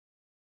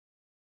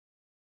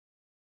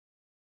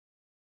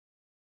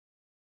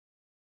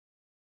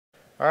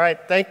All right,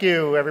 thank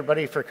you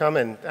everybody for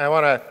coming. I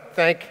want to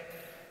thank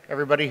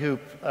everybody who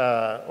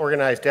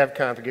organized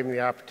DevCon for giving me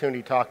the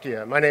opportunity to talk to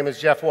you. My name is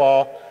Jeff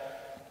Wall.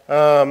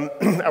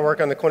 I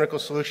work on the Clinical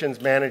Solutions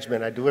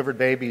Management. I delivered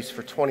babies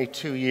for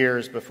 22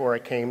 years before I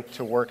came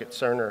to work at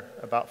Cerner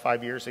about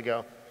 5 years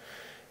ago.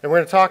 And we're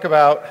going to talk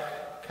about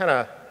kind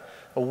of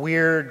a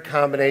weird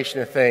combination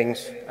of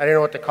things. I didn't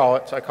know what to call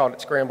it, so I called it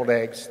Scrambled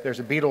Eggs.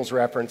 There's a Beatles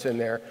reference in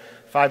there.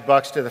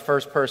 $5 to the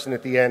first person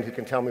at the end who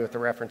can tell me what the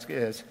reference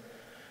is.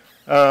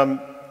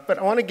 But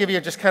I want to give you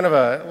just kind of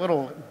a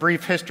little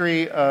brief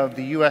history of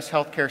the U.S.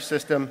 healthcare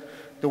system,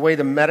 the way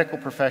the medical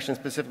profession,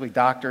 specifically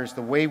doctors,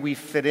 the way we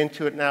fit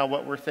into it now,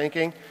 what we're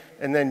thinking,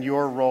 and then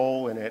your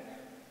role in it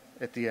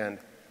at the end.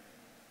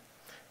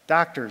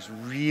 Doctors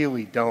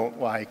really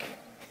don't like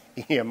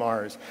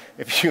EMRs.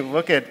 If you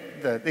look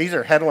at these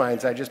are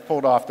headlines I just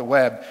pulled off the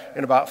web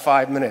in about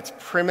 5 minutes.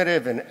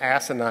 Primitive and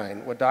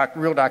asinine, what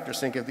real doctors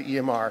think of the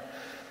EMR.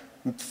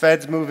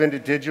 Feds move into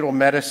digital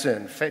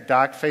medicine,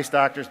 face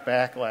doctors'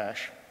 backlash.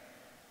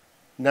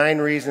 9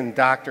 reasons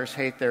doctors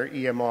hate their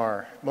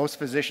EMR. Most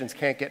physicians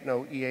can't get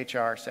no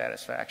EHR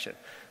satisfaction.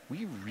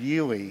 We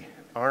really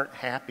aren't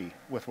happy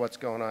with what's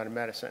going on in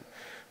medicine.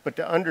 But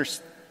to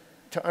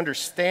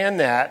understand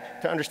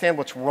that, to understand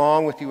what's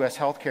wrong with U.S.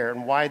 healthcare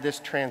and why this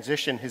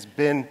transition has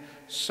been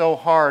so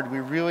hard, we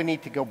really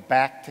need to go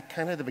back to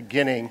kind of the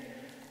beginning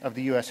of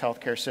the U.S.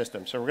 healthcare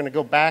system. So we're going to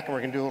go back and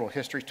we're going to do a little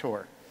history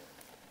tour.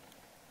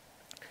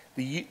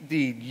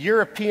 The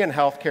European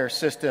healthcare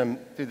system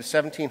through the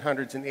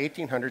 1700s and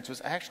 1800s was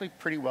actually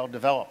pretty well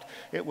developed.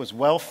 It was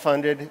well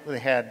funded. They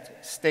had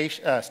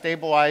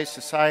stabilized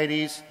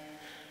societies.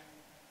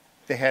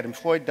 They had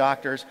employed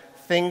doctors.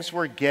 Things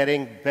were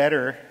getting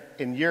better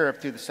in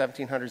Europe through the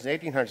 1700s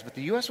and 1800s, but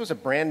the U.S. was a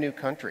brand new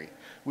country.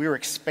 We were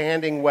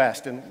expanding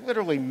west, and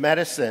literally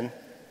medicine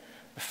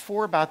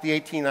before about the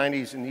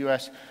 1890s in the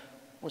U.S.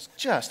 was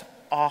just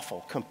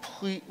awful,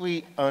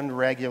 completely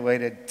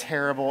unregulated,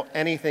 terrible,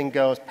 anything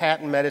goes,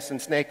 patent medicine,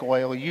 snake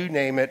oil, you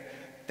name it,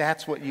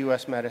 that's what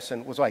U.S.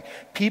 medicine was like.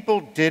 People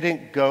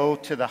didn't go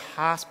to the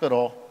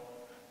hospital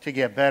to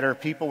get better.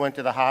 People went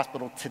to the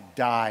hospital to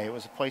die. It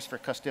was a place for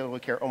custodial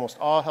care. Almost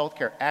all health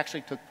care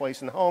actually took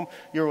place in the home.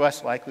 You're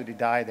less likely to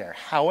die there.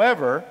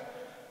 However,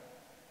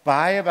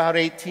 by about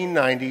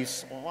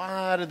 1890s, a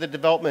lot of the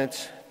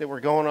developments that were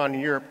going on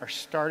in Europe are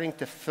starting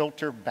to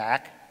filter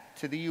back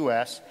to the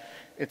U.S.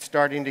 It's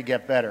starting to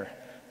get better,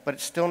 but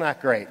it's still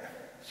not great.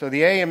 So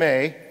the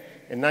AMA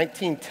in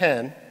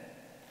 1910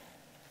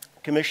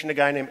 commissioned a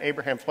guy named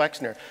Abraham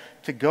Flexner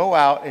to go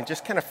out and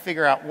just kind of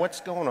figure out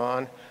what's going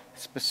on,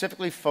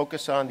 specifically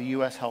focus on the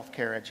U.S.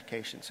 healthcare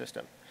education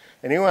system.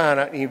 And he went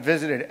out and he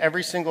visited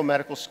every single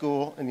medical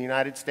school in the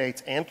United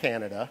States and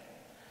Canada,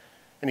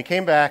 and he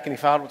came back and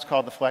he filed what's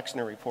called the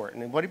Flexner Report.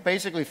 And what he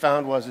basically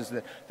found is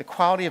that the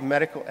quality of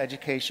medical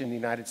education in the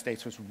United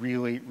States was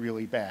really,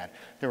 really bad.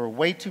 There were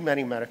way too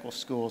many medical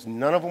schools.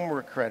 None of them were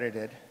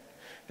accredited.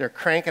 They're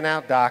cranking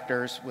out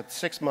doctors with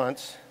 6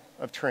 months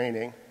of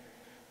training.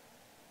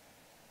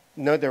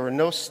 No, there were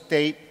no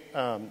state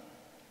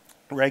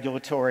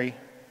regulatory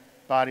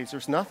bodies.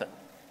 There's nothing.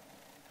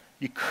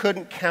 You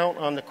couldn't count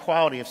on the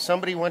quality. If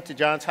somebody went to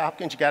Johns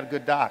Hopkins, you got a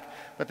good doc.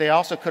 But they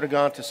also could have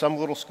gone to some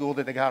little school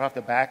that they got off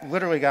the back,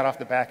 literally got off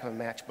the back of a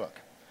matchbook.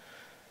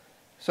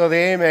 So the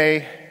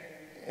AMA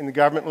and the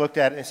government looked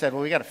at it and said,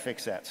 well, we got to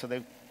fix that. So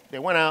they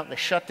went out and they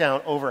shut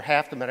down over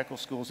half the medical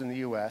schools in the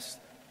U.S.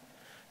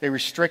 They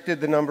restricted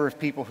the number of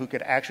people who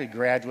could actually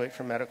graduate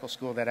from medical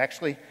school. That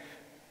actually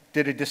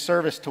did a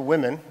disservice to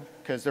women,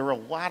 because there were a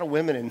lot of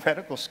women in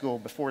medical school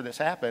before this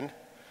happened.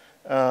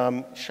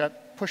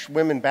 Pushed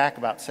women back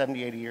about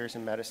 70, 80 years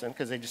in medicine,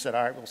 because they just said,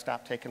 all right, we'll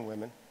stop taking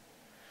women.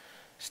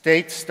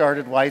 States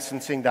started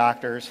licensing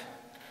doctors.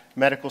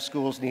 Medical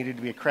schools needed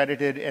to be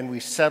accredited, and we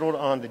settled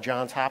on the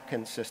Johns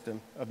Hopkins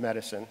system of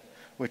medicine,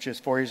 which is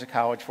 4 years of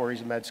college, 4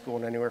 years of med school,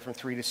 and anywhere from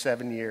 3 to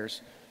 7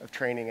 years of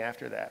training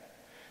after that.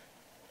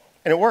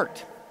 And it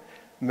worked.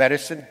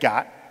 Medicine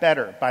got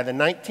better. By the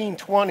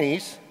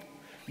 1920s,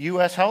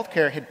 U.S.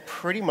 healthcare had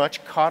pretty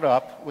much caught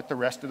up with the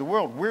rest of the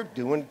world. We're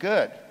doing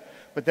good.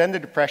 But then the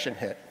Depression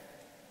hit.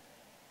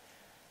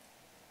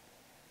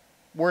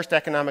 Worst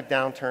economic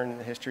downturn in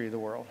the history of the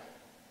world.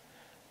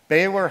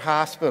 Baylor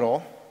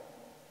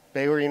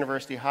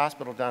University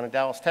Hospital down in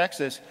Dallas,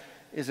 Texas,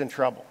 is in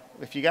trouble.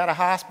 If you got a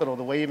hospital,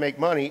 the way you make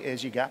money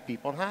is you got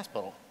people in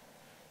hospital.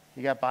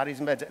 You got bodies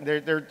and beds.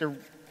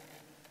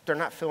 They're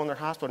not filling their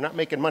hospital. They're not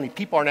making money.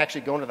 People aren't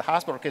actually going to the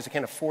hospital because they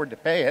can't afford to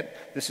pay it.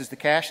 This is the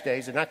cash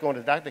days. They're not going to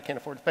the doctor. They can't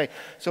afford to pay.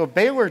 So what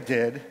Baylor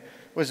did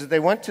was that they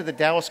went to the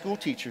Dallas School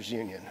Teachers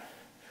Union.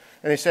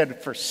 And they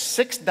said, for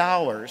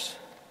 $6,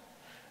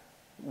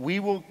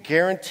 we will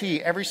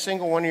guarantee every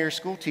single one of your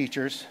school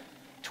teachers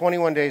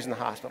 21 days in the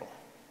hospital.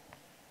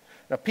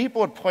 Now,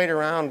 people had played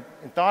around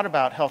and thought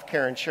about health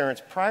care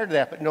insurance prior to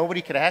that, but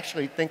nobody could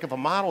actually think of a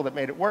model that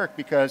made it work,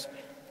 because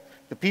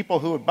the people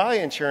who would buy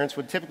insurance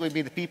would typically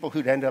be the people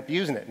who'd end up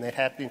using it, and they'd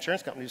have the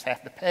insurance companies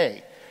have to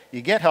pay.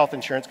 You get health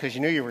insurance because you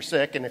knew you were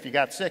sick, and if you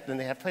got sick, then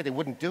they have to pay. They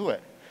wouldn't do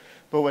it.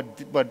 But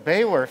what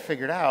Baylor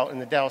figured out in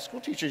the Dallas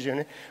School Teachers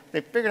Union,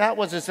 they figured out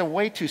was it's a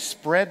way to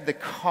spread the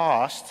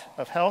cost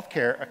of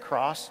healthcare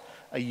across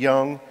a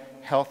young,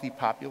 healthy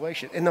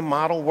population. And the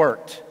model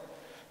worked.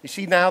 You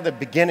see now the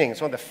beginning.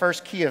 It's one of the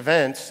first key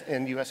events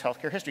in U.S.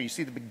 healthcare history. You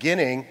see the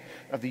beginning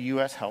of the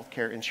U.S.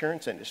 healthcare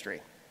insurance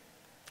industry.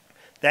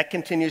 That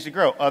continues to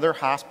grow. Other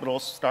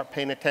hospitals start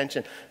paying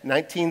attention.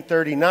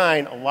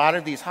 1939, a lot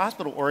of these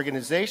hospital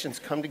organizations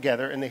come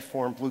together and they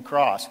form Blue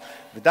Cross.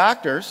 The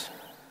doctors,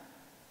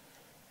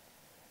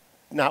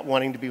 not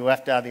wanting to be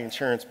left out of the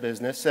insurance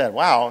business, said,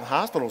 wow,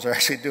 hospitals are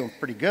actually doing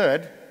pretty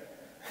good.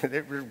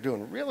 They're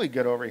doing really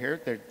good over here.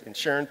 They're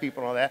insuring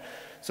people and all that.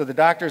 So the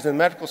doctors and the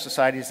medical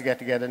societies got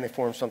together and they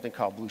formed something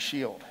called Blue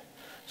Shield.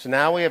 So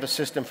now we have a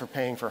system for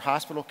paying for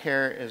hospital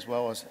care as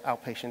well as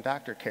outpatient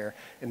doctor care.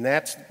 And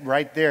that's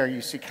right there. You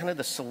see kind of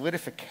the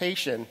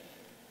solidification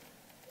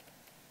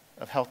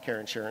of healthcare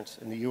insurance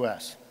in the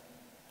U.S.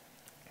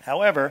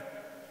 However,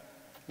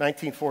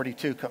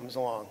 1942 comes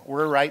along.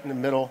 We're right in the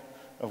middle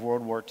of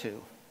World War II.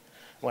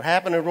 What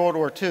happened in World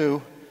War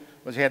II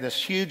was you had this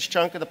huge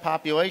chunk of the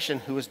population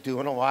who was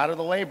doing a lot of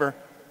the labor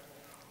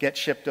get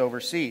shipped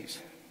overseas.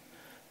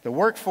 The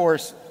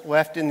workforce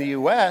left in the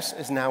U.S.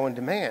 is now in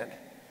demand.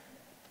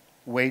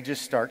 Wages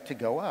start to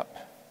go up.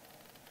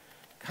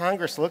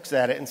 Congress looks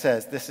at it and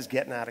says, this is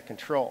getting out of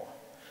control.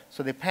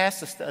 So they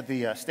passed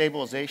the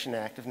Stabilization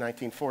Act of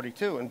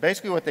 1942. And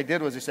basically what they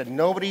did was they said,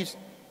 nobody's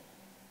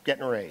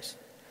getting a raise.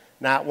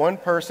 Not one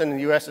person in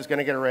the U.S. is going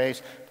to get a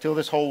raise until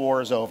this whole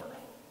war is over.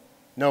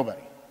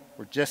 Nobody.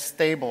 We're just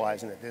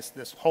stabilizing it.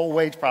 This whole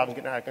wage problem is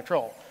getting out of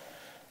control.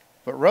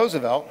 But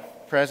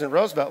President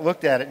Roosevelt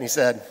looked at it and he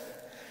said,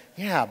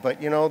 yeah,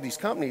 but you know, these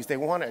companies, they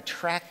want to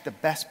attract the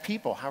best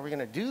people. How are we going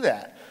to do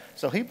that?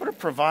 So he put a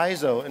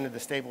proviso into the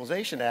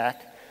Stabilization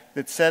Act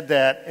that said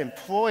that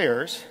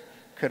employers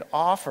could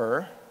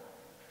offer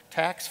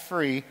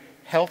tax-free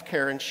health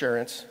care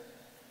insurance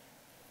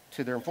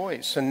to their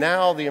employees. So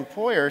now the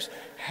employers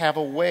have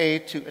a way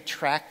to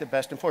attract the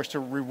best employees, to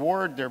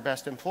reward their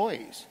best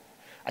employees.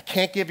 I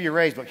can't give you a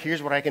raise, but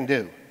here's what I can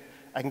do.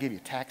 I can give you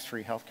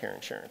tax-free health care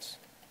insurance.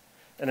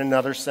 And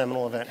another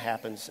seminal event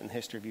happens in the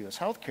history of U.S.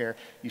 healthcare.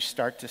 You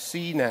start to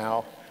see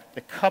now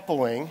the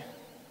coupling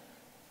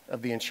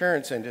of the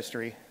insurance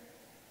industry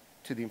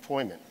to the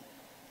employment,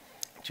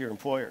 to your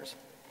employers.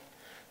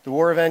 The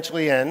war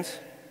eventually ends.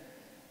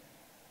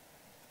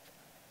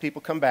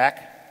 People come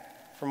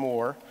back from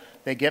war.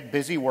 They get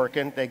busy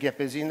working. They get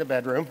busy in the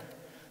bedroom.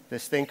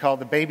 This thing called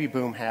the baby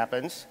boom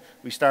happens.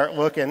 We start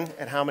looking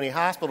at how many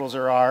hospitals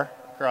there are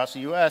across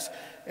the U.S.,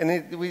 and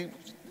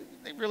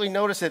they really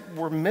notice that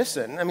we're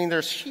missing. I mean,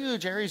 there's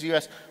huge areas of the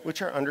U.S.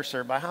 which are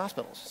underserved by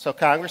hospitals. So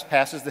Congress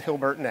passes the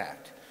Hill-Burton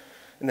Act.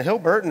 In the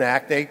Hill-Burton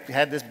Act, they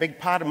had this big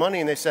pot of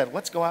money, and they said,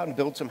 let's go out and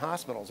build some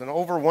hospitals. And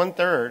over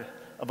 1/3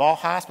 of all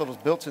hospitals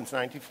built since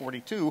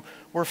 1942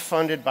 were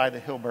funded by the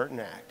Hill-Burton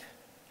Act.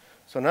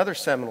 So another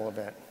seminal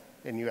event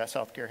in U.S.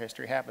 healthcare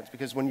history happens,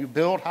 because when you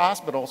build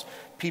hospitals,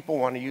 people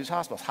want to use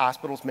hospitals.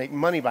 Hospitals make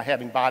money by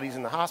having bodies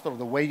in the hospital.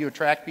 The way you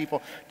attract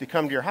people to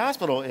come to your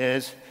hospital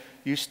is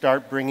you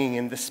start bringing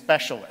in the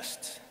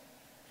specialists.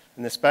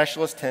 And the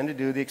specialists tend to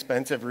do the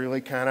expensive, really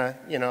kind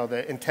of,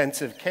 the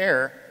intensive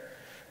care.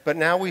 But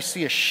now we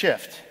see a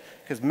shift,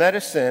 because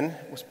medicine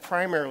was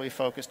primarily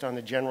focused on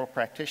the general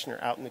practitioner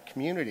out in the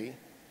community.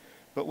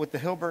 But with the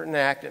Hill-Burton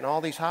Act and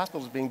all these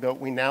hospitals being built,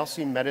 we now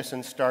see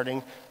medicine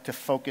starting to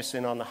focus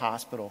in on the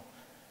hospital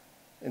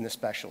and the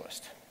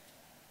specialist.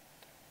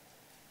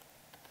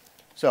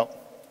 So,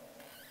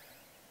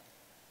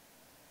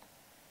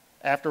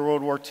 after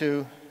World War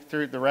II,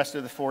 through the rest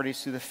of the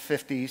 40s through the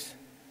 50s,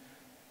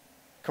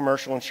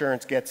 commercial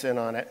insurance gets in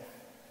on it.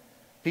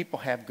 People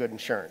have good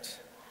insurance,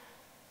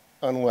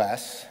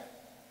 unless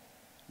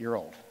you're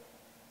old.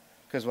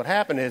 Because what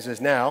happened is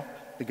now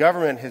the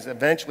government has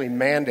eventually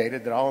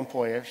mandated that all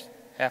employers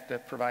have to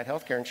provide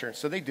health care insurance.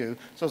 So they do.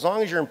 So as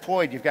long as you're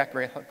employed, you've got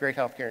great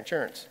health care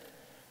insurance.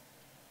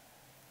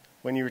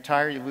 When you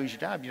retire, you lose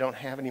your job, you don't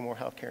have any more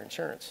health care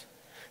insurance.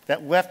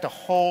 That left a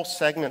whole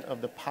segment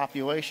of the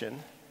population,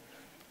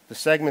 the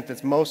segment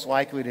that's most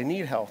likely to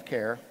need health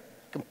care,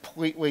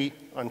 completely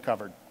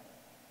uncovered.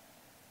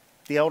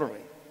 The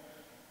elderly.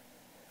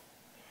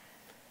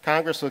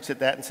 Congress looks at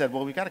that and said,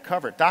 well, we've got to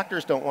cover it.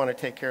 Doctors don't want to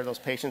take care of those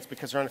patients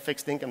because they're on a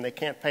fixed income. They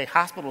can't pay.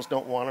 Hospitals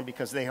don't want them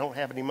because they don't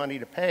have any money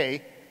to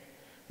pay.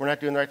 We're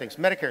not doing the right things.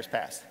 Medicare's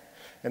passed.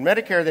 And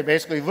Medicare, they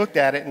basically looked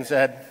at it and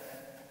said,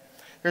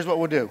 here's what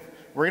we'll do.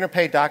 We're going to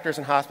pay doctors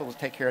and hospitals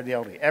to take care of the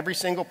elderly. Every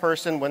single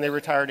person, when they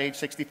retire at age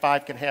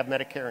 65, can have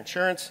Medicare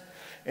insurance.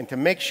 And to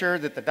make sure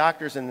that the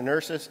doctors and the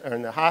nurses or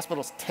in the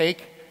hospitals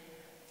take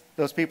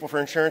those people for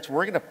insurance,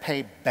 we're going to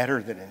pay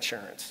better than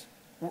insurance.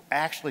 We're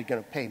actually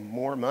going to pay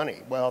more money.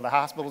 Well, the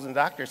hospitals and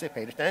doctors, they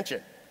paid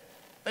attention.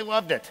 They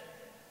loved it.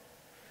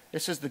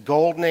 This is the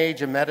golden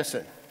age of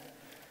medicine.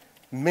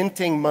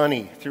 Minting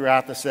money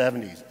throughout the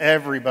 70s.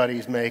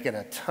 Everybody's making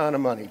a ton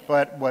of money.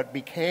 But what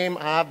became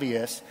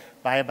obvious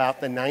by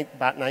about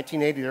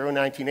 1980, the early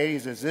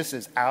 1980s, is this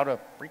is out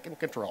of freaking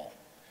control.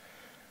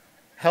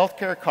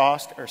 Healthcare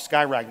costs are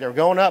skyrocketing. They're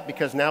going up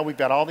because now we've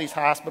got all these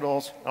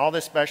hospitals, all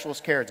this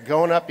specialist care. It's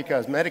going up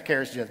because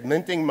Medicare is just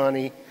minting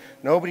money.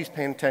 Nobody's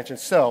paying attention.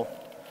 So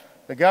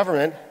the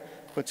government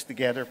puts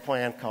together a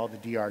plan called the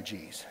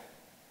DRGs,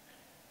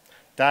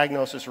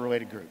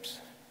 diagnosis-related groups.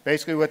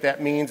 Basically what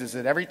that means is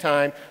that every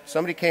time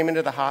somebody came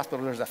into the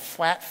hospital, there's a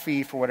flat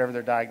fee for whatever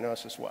their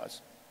diagnosis was.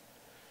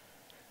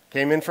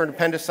 Came in for an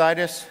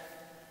appendicitis,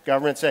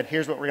 government said,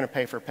 here's what we're going to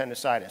pay for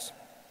appendicitis.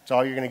 It's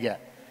all you're going to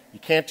get. You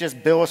can't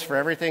just bill us for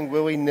everything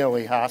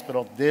willy-nilly,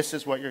 hospital. This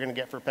is what you're going to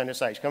get for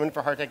appendicitis. Come in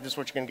for heart attack, this is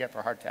what you're going to get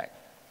for heart attack.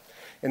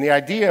 And the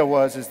idea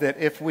is that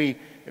if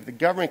the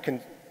government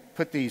can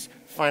put these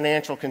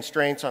financial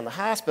constraints on the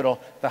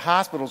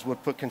hospitals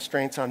would put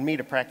constraints on me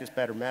to practice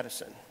better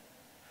medicine.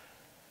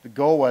 The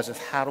goal is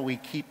how do we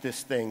keep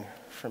this thing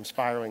from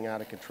spiraling out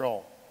of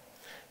control?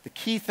 The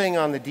key thing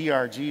on the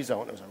DRG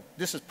zone,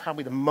 this is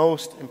probably the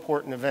most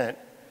important event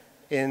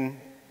in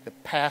the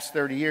past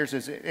 30 years,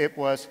 is it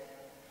was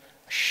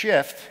a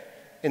shift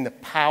in the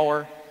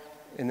power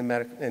in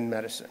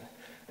medicine.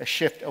 A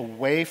shift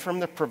away from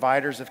the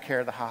providers of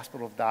care, the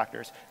hospital of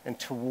doctors, and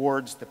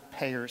towards the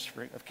payers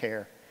of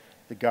care,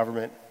 the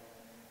government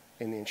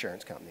and the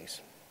insurance companies.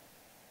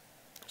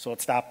 So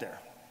let's stop there.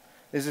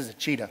 This is a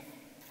cheetah.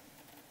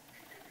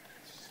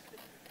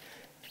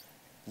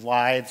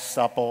 Lithe,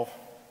 supple,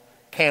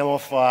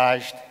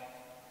 camouflaged.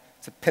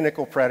 It's a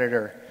pinnacle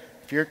predator.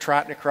 If you're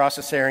trotting across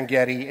the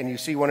Serengeti and you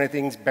see one of the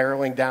things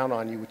barreling down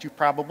on you, which you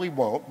probably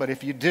won't, but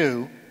if you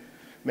do,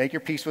 make your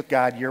peace with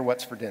God, you're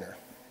what's for dinner.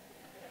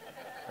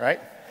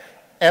 Right?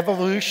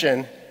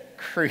 Evolution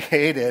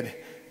created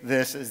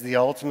this as the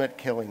ultimate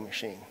killing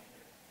machine.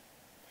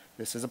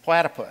 This is a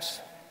platypus.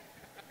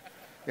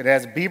 It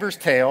has a beaver's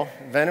tail,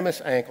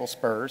 venomous ankle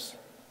spurs,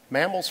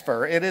 mammal's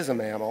fur, it is a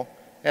mammal,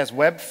 has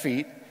webbed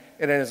feet,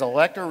 it has an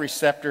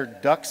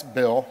electroreceptor duck's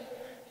bill,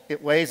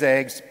 it lays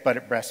eggs, but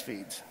it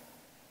breastfeeds.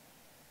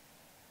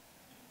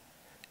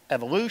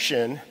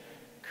 Evolution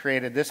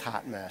created this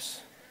hot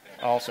mess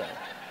also.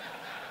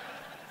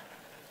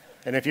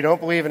 And if you don't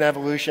believe in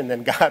evolution,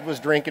 then God was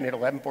drinking at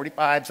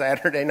 11:45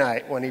 Saturday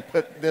night when he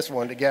put this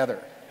one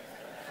together.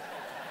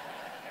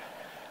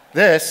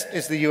 This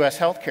is the U.S.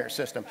 healthcare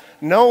system.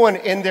 No one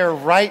in their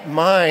right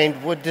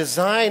mind would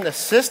design a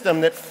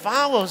system that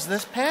follows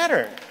this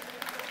pattern.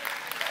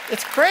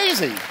 It's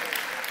crazy.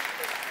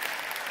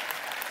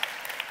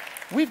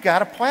 We've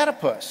got a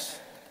platypus,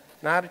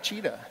 not a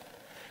cheetah.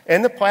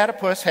 And the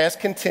platypus has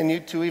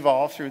continued to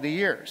evolve through the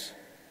years.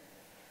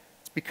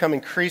 It's become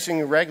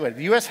increasingly regulated.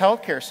 The U.S.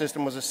 healthcare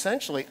system was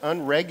essentially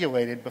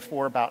unregulated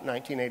before about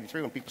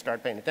 1983 when people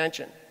started paying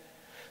attention.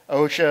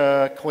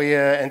 OSHA,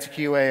 CLIA,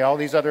 NCQA, all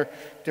these other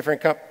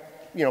different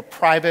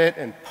private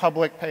and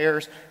public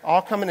payers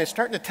all coming and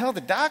starting to tell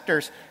the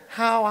doctors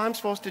how I'm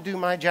supposed to do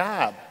my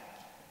job,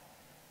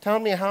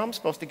 telling me how I'm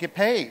supposed to get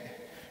paid.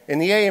 In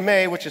the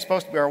AMA, which is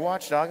supposed to be our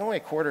watchdog, only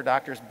a quarter of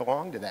doctors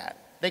belong to that.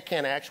 They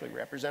can't actually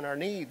represent our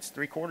needs.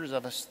 3/4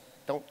 of us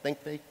don't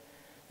think they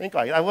think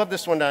like it. I love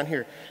this one down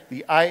here,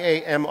 the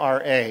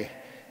IAMRA,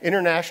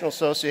 International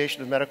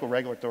Association of Medical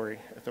Regulatory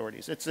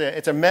Authorities.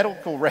 It's a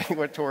medical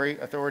regulatory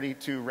authority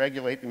to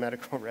regulate the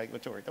medical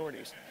regulatory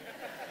authorities.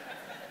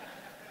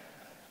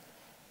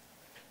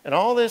 And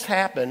all this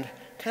happened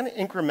kind of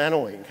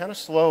incrementally and kind of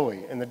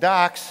slowly. And the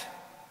docs,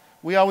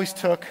 we always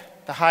took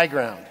the high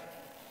ground.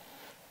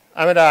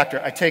 I'm a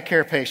doctor. I take care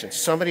of patients.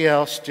 Somebody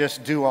else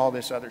just do all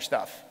this other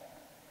stuff.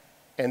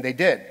 And they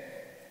did.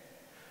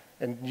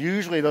 And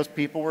usually those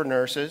people were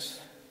nurses,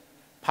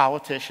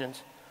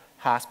 politicians,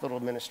 hospital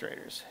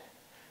administrators.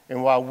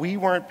 And while we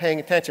weren't paying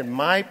attention,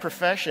 my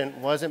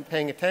profession wasn't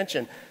paying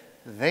attention,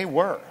 they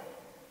were.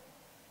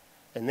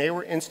 And they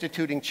were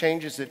instituting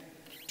changes that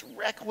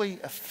directly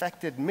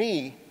affected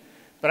me,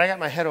 but I got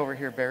my head over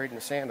here buried in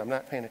the sand. I'm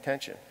not paying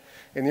attention.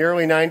 In the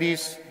early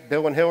 90s,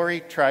 Bill and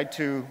Hillary tried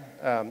to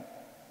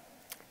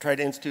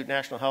institute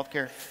national health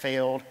care,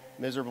 failed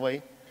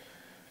miserably.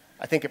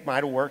 I think it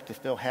might have worked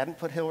if Bill hadn't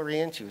put Hillary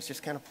in. She was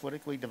just kind of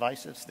politically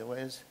divisive, still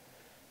is.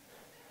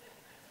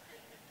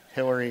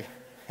 Hillary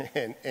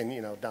and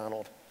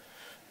Donald.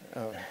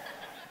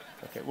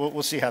 Okay,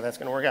 we'll see how that's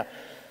going to work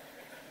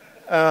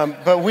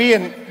out. But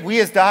we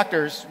as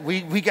doctors,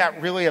 we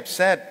got really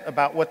upset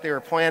about what they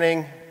were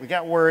planning. We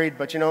got worried,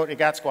 but it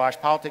got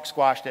squashed. Politics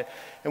squashed it,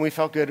 and we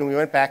felt good, and we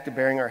went back to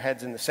burying our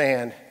heads in the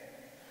sand.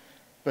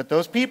 But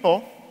those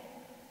people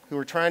who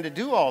were trying to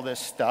do all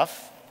this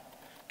stuff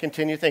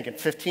continue thinking.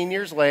 15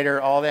 years later,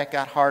 all that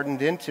got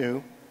hardened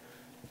into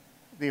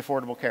the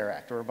Affordable Care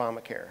Act, or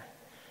Obamacare.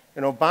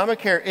 And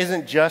Obamacare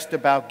isn't just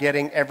about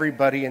getting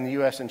everybody in the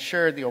U.S.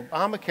 insured. The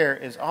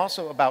Obamacare is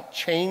also about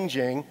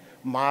changing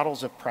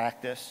models of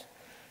practice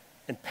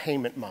and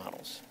payment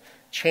models.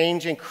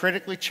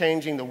 Critically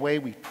changing the way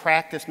we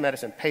practice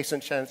medicine,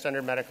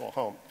 patient-centered medical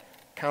home,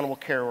 accountable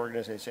care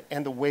organization,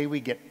 and the way we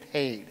get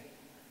paid.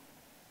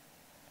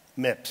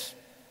 MIPS,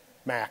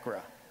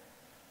 MACRA,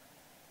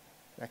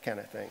 that kind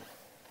of thing.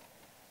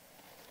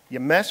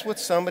 You mess with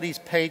somebody's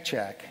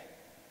paycheck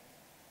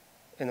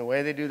and the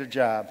way they do their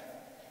job,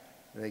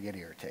 they get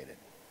irritated.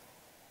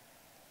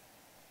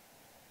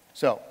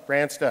 So,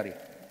 RAND study.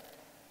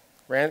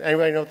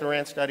 Anybody know what the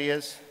RAND study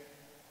is?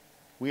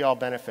 We all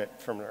benefit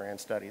from the RAND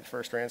study, the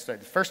first RAND study.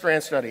 The first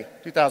RAND study,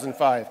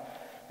 2005,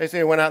 basically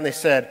they went out and they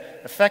said,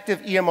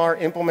 effective EMR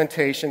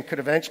implementation could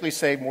eventually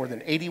save more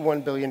than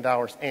 $81 billion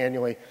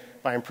annually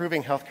by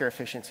improving healthcare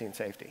efficiency and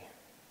safety.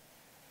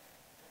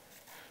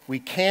 We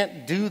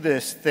can't do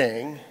this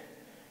thing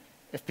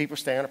if people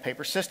stay on a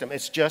paper system.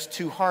 It's just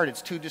too hard.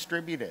 It's too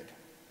distributed.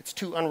 It's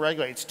too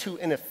unregulated. It's too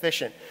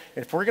inefficient.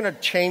 And if we're going to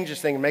change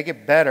this thing and make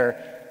it better,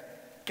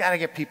 got to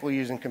get people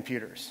using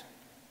computers.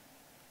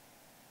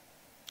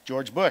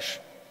 George Bush,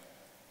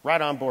 right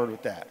on board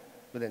with that.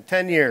 Within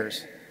 10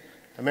 years,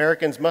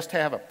 Americans must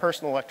have a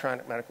personal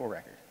electronic medical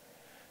record.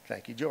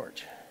 Thank you,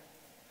 George.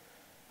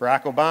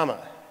 Barack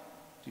Obama,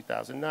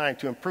 2009,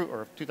 to improve,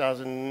 or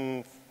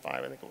 2005,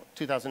 I think it was,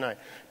 2009,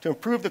 to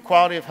improve the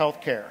quality of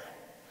health care.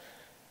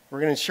 We're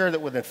going to ensure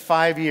that within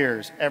 5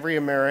 years, every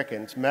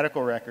American's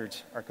medical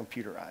records are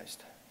computerized.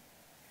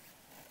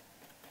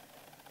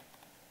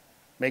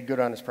 Made good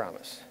on his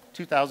promise.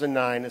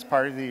 2009, as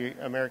part of the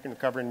American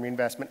Recovery and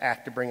Reinvestment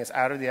Act to bring us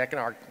out of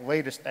the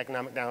latest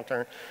economic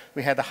downturn,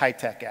 we had the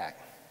HITECH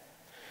Act.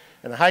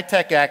 And the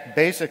HITECH Act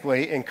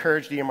basically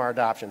encouraged EMR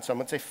adoption. Some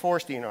would say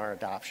forced EMR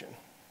adoption.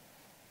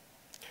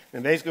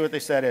 And basically what they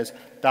said is,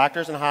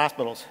 doctors and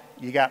hospitals,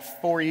 you got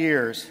 4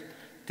 years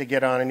to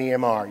get on an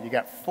EMR. You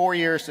got 4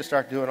 years to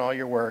start doing all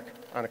your work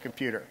on a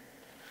computer.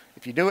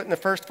 If you do it in the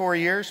first 4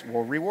 years,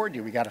 we'll reward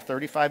you. We got a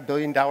 $35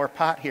 billion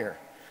pot here.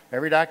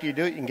 Every doctor you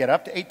do it, you can get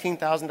up to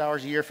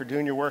 $18,000 a year for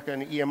doing your work on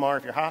the EMR.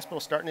 If your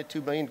hospital's starting at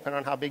 $2 billion, depending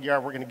on how big you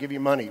are, we're going to give you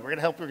money. We're going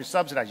to help you, we're going to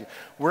subsidize you.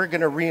 We're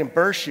going to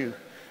reimburse you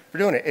for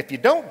doing it. If you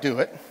don't do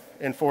it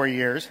in 4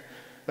 years,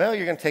 well,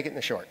 you're going to take it in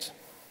the shorts.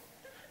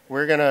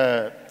 We're going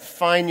to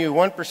fine you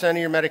 1% of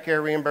your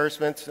Medicare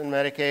reimbursements and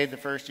Medicaid the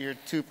first year,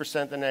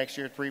 2% the next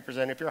year,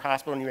 3%. If you're a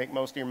hospital and you make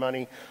most of your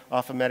money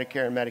off of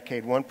Medicare and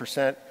Medicaid,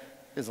 1%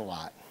 is a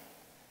lot.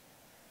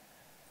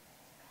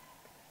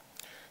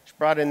 She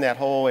brought in that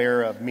whole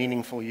era of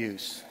meaningful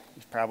use.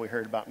 You've probably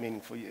heard about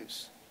meaningful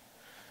use.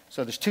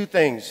 So there's two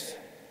things.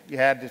 You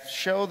had to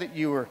show that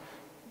you were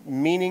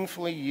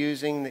meaningfully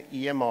using the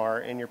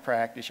EMR in your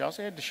practice. You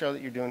also had to show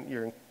that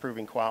you're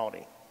improving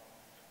quality.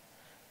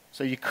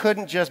 So you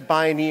couldn't just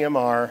buy an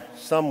EMR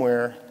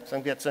somewhere,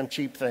 get some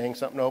cheap thing,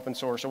 something open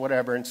source or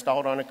whatever, install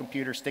it on a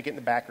computer, stick it in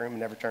the back room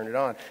and never turn it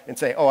on and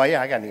say, oh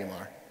yeah, I got an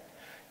EMR.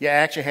 You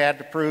actually had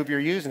to prove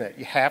you're using it.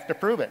 You have to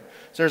prove it.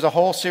 So there's a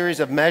whole series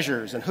of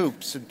measures and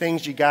hoops and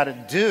things you got to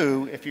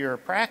do if you're a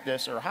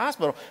practice or a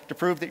hospital to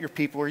prove that your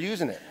people are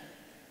using it.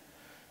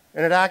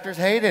 And the doctors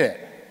hated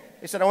it.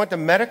 They said, I went to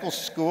medical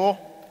school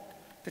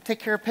to take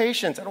care of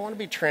patients. I don't want to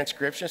be a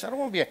transcriptionist. I don't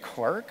want to be a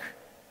clerk.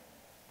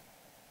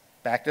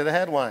 Back to the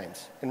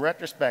headlines. In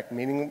retrospect,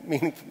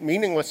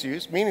 meaningless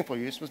use, meaningful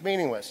use was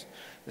meaningless.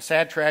 The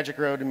sad, tragic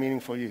road to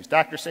meaningful use.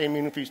 Doctors say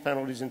meaningful use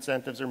penalties,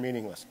 incentives are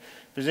meaningless.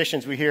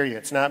 Physicians, we hear you.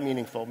 It's not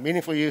meaningful.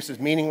 Meaningful use is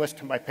meaningless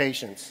to my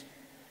patients.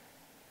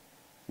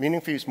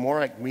 Meaningful use,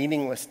 more like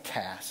meaningless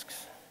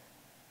tasks.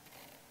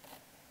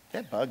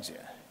 That bugs you.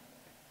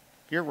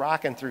 You're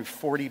rocking through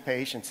 40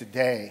 patients a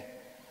day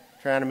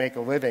trying to make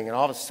a living, and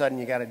all of a sudden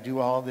you got to do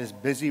all this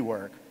busy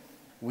work.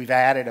 We've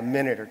added a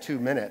minute or 2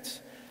 minutes.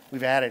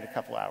 We've added a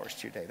couple hours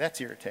to your day.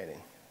 That's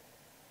irritating.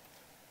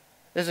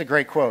 This is a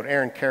great quote,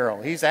 Aaron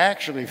Carroll. He's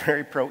actually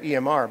very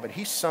pro-EMR, but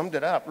he summed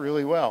it up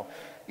really well.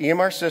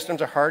 EMR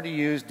systems are hard to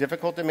use,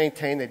 difficult to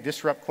maintain, they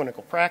disrupt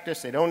clinical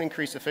practice, they don't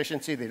increase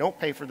efficiency, they don't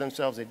pay for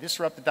themselves, they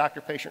disrupt the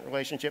doctor-patient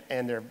relationship,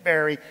 and they're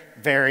very,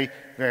 very,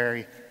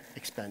 very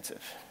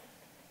expensive.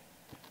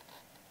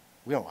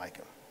 We don't like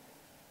them.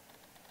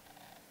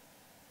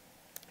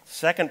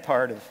 Second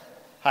part of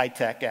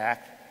HITECH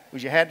Act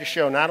was you had to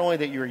show not only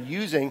that you were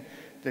using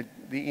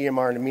the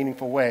EMR in a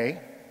meaningful way,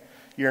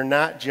 you're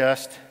not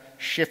just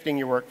shifting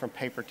your work from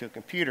paper to a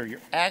computer. You're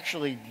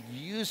actually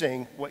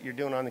using what you're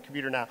doing on the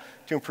computer now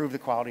to improve the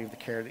quality of the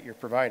care that you're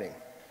providing.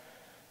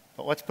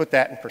 But let's put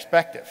that in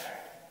perspective.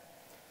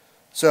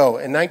 So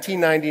in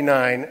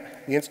 1999,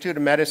 the Institute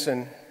of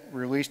Medicine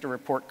released a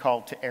report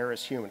called To Err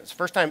is Human. It's the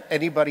first time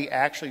anybody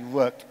actually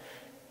looked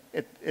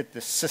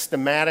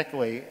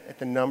systematically at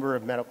the number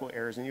of medical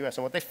errors in the U.S.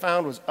 And what they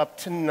found was up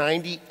to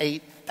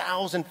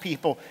 98,000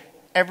 people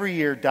every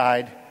year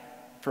died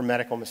for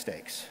medical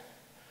mistakes.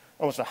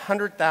 Almost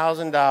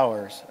 100,000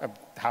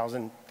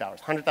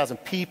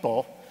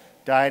 people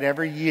died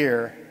every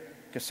year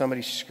because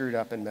somebody screwed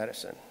up in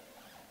medicine.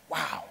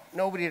 Wow,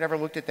 nobody had ever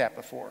looked at that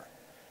before.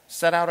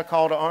 Set out a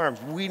call to arms.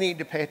 We need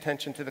to pay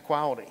attention to the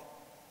quality.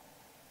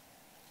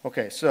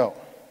 Okay, so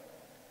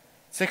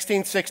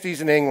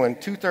 1660s in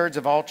England, 2/3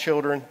 of all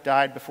children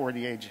died before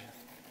the age of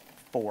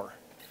 4.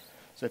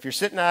 So if you're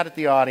sitting out at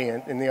the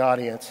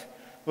audience,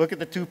 look at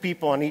the two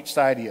people on each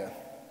side of you.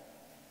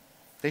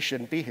 They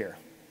shouldn't be here.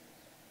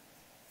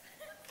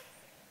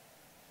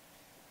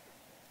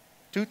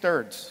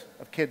 2/3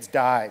 of kids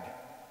died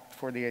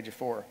before the age of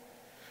 4.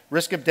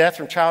 Risk of death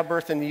from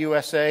childbirth in the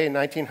USA in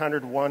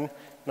 1900, 1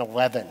 in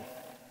 11.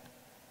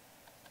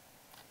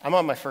 I'm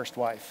on my first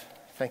wife,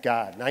 thank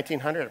God.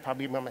 1900, I'd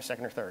probably be on my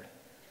second or third.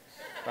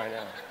 by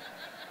now.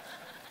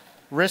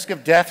 Risk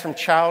of death from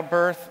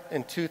childbirth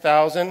in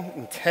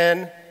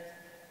 2010,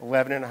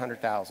 11 in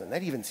 100,000.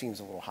 That even seems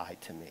a little high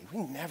to me. We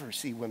never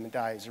see women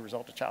die as a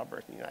result of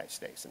childbirth in the United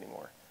States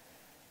anymore.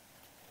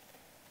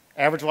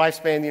 Average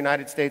lifespan in the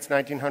United States,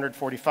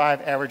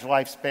 1945. Average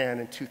lifespan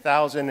in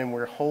 2000, and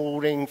we're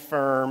holding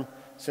firm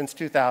since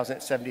 2000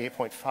 at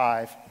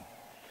 78.5.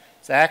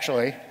 It's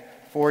actually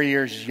 4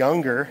 years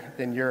younger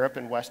than Europe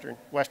and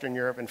Western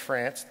Europe and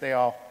France.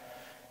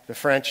 The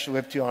French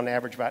live to, on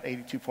average, about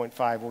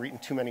 82.5. We're eating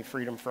too many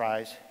freedom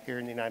fries here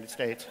in the United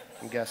States,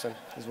 I'm guessing,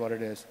 is what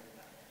it is.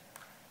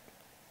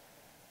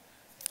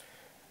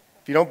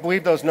 If you don't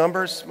believe those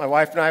numbers, my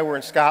wife and I were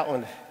in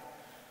Scotland,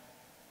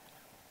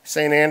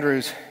 St.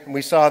 Andrews, and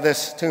we saw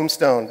this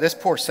tombstone. This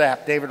poor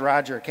sap, David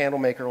Roger, a candle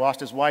maker,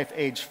 lost his wife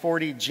age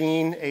 40,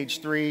 Jean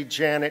age 3,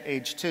 Janet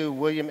age 2,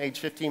 William age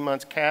 15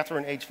 months,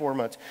 Catherine age 4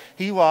 months.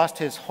 He lost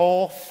his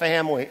whole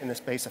family in the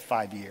space of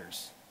 5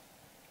 years.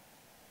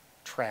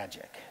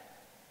 Tragic.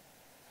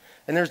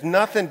 And there's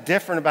nothing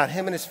different about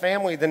him and his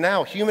family than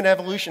now. Human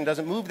evolution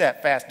doesn't move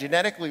that fast.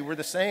 Genetically, we're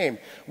the same.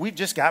 We've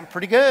just gotten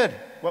pretty good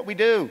at what we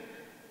do.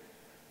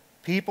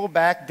 People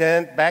back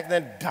then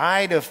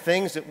died of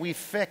things that we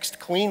fixed.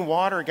 Clean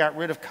water got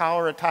rid of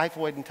cholera,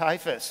 typhoid, and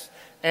typhus.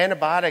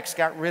 Antibiotics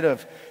got rid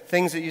of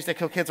things that used to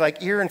kill kids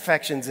like ear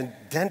infections and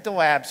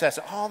dental abscess,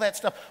 all that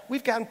stuff.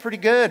 We've gotten pretty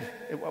good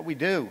at what we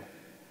do.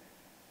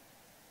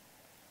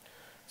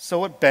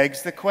 So it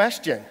begs the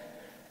question,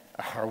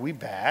 are we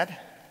bad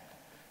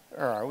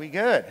or are we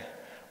good?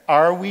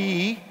 Are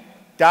we,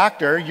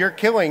 doctor, you're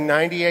killing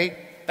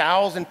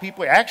 98,000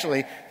 people.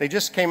 Actually, they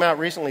just came out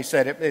recently,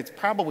 said it's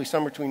probably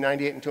somewhere between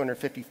 98 and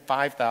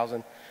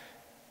 255,000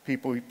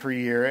 people per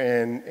year,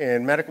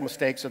 and medical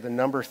mistakes are the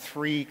number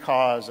 3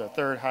 cause, a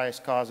third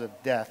highest cause of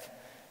death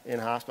in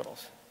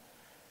hospitals.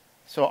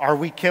 So are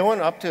we killing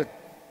up to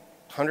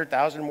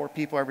 100,000 more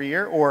people every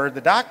year? Or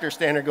the doctors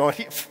standing there going,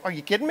 are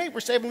you kidding me?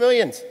 We're saving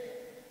millions.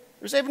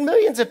 We're saving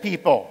millions of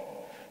people.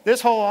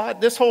 This whole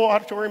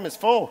auditorium is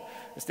full.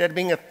 Instead of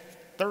being a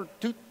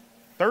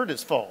two-third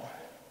is full.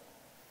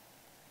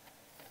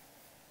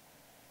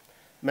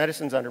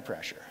 Medicine's under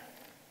pressure.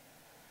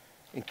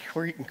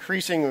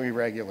 Increasingly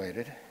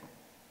regulated.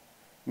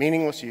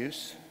 Meaningless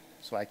use,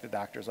 it's like the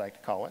doctors like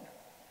to call it.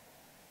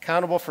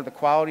 Accountable for the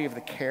quality of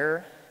the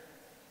care.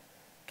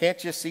 Can't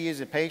just see you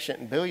as a patient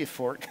and bill you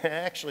for it.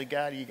 Actually,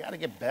 you got to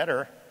get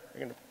better.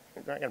 You're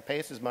not going to pay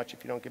us as much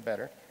if you don't get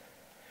better.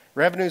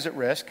 Revenue's at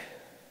risk.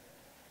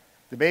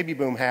 The baby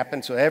boom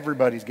happened, so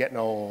everybody's getting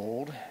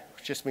old,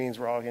 which just means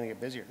we're all going to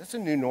get busier. That's a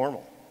new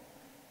normal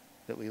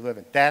that we live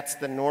in. That's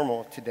the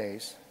normal of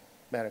today's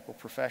medical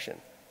profession.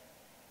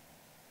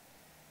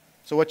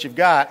 So what you've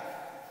got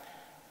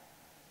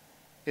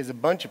is a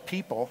bunch of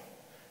people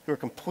who are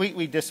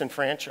completely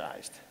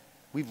disenfranchised.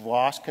 We've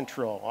lost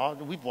control.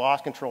 We've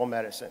lost control of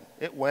medicine.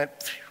 It went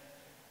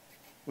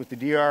with the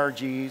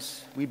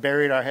DRGs. We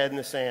buried our head in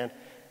the sand.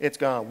 It's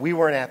gone. We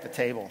weren't at the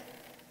table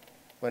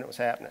when it was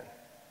happening.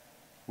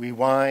 We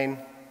whine,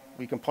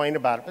 we complain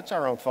about it, but it's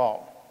our own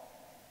fault.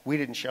 We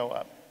didn't show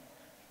up.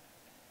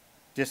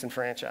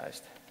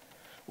 Disenfranchised.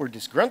 We're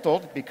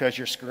disgruntled because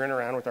you're screwing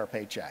around with our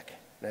paycheck.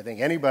 And I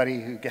think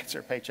anybody who gets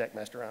their paycheck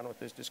messed around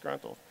with is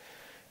disgruntled.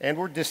 And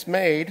we're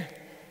dismayed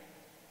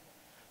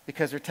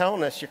because they're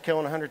telling us you're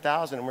killing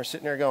 100,000, and we're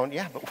sitting there going,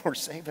 yeah, but we're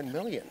saving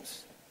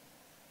millions.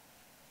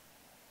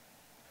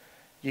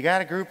 You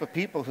got a group of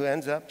people who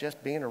ends up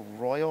just being a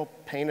royal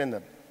pain in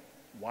the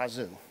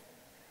wazoo.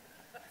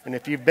 And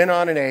if you've been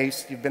on an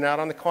ACE, you've been out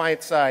on the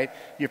client side,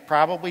 you've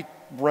probably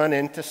run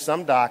into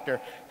some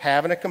doctor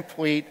having a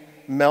complete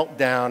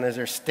meltdown as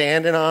they're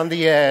standing on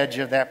the edge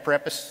of that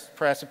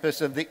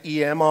precipice of the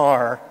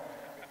EMR,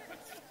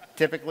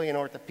 typically an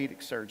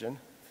orthopedic surgeon,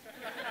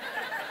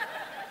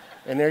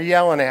 and they're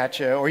yelling at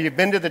you. Or you've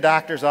been to the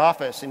doctor's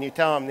office and you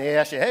tell them, they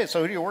ask you, hey,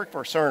 so who do you work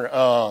for, sir?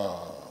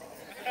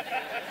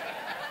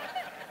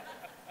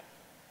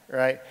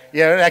 Right?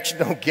 Yeah, they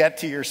actually don't get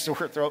to your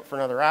sore throat for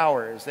another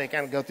hour as they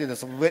kind of go through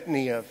this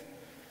litany of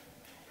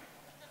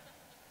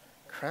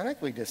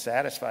chronically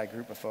dissatisfied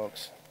group of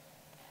folks.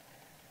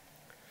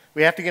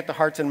 We have to get the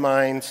hearts and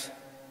minds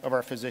of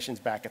our physicians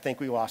back. I think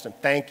we lost them.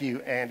 Thank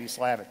you, Andy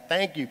Slavitt.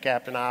 Thank you,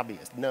 Captain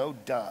Obvious. No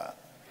duh.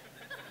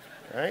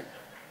 Right?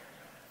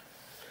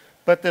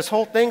 But this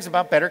whole thing's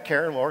about better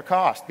care and lower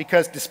cost,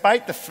 because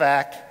despite the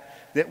fact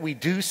that we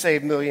do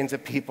save millions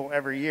of people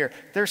every year,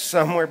 there's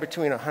somewhere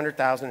between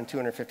 100,000 and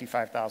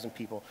 255,000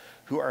 people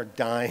who are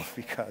dying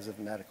because of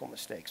medical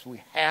mistakes.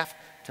 We have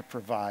to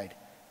provide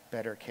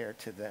better care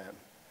to them.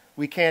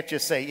 We can't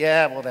just say,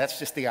 yeah, well, that's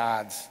just the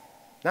odds.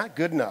 Not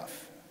good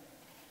enough.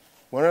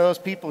 One of those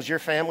people is your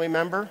family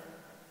member.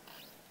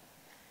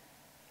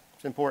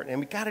 It's important. And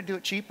we got to do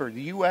it cheaper.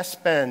 The U.S.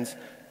 spends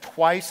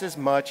twice as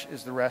much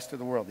as the rest of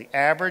the world. The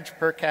average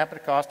per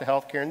capita cost of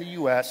health care in the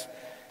U.S.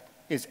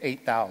 is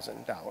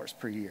 $8,000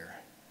 per year.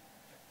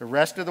 The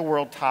rest of the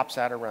world tops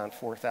out around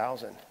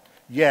 $4,000.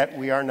 Yet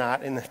we are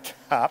not in the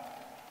top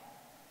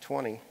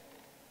 20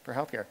 for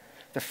healthcare.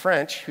 The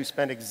French, who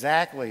spend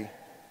exactly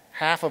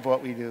half of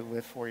what we do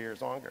live 4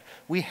 years longer.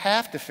 We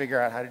have to figure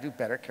out how to do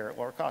better care at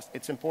lower cost.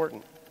 It's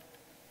important.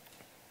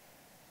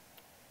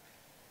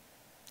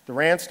 The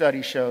RAND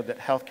study showed that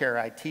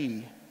healthcare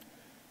IT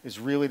is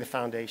really the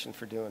foundation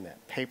for doing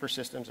that. Paper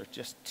systems are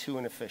just too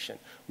inefficient.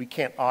 We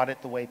can't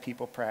audit the way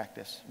people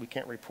practice. We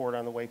can't report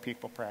on the way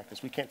people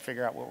practice. We can't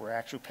figure out what we're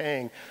actually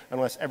paying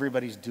unless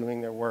everybody's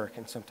doing their work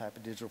in some type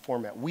of digital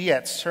format. We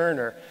at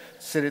Cerner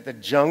sit at the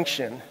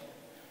junction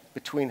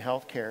between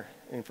healthcare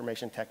and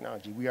information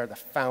technology. We are the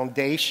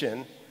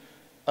foundation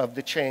of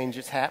the change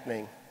that's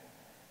happening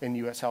in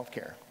U.S.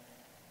 healthcare.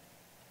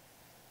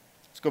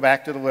 Let's go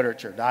back to the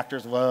literature.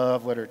 Doctors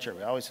love literature.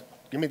 We always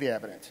give me the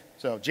evidence.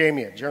 So,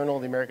 JAMIA, Journal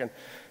of the American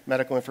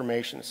Medical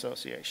Information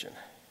Association.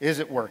 Is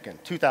it working?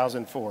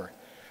 2004.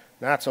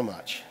 Not so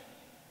much.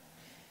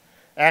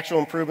 Actual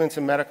improvements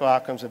in medical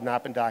outcomes have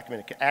not been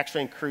documented. It can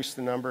actually increase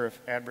the number of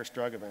adverse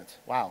drug events.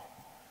 Wow.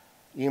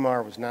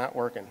 EMR was not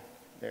working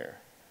there.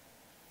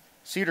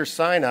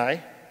 Cedars-Sinai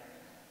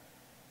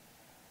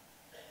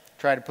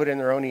tried to put in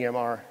their own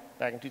EMR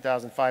back in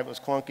 2005. It was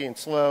clunky and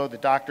slow. The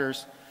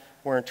doctors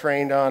weren't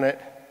trained on it.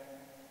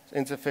 It's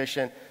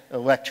insufficient.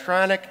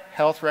 Electronic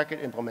health record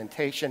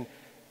implementation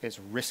is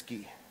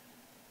risky.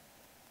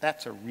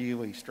 That's a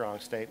really strong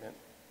statement.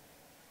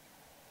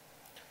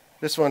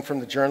 This one from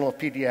the Journal of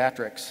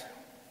Pediatrics.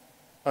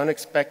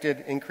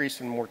 Unexpected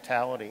increase in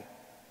mortality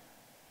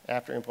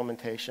after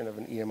implementation of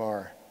an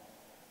EMR.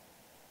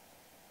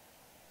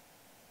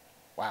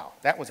 Wow,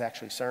 that was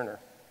actually Cerner.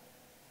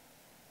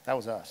 That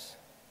was us.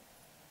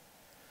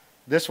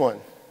 This one,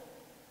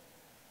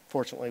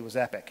 fortunately, was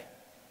Epic.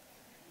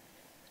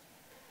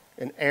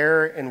 An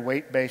error in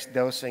weight-based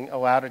dosing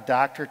allowed a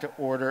doctor to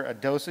order a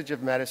dosage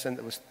of medicine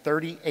that was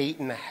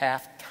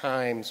 38.5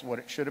 times what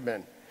it should have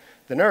been.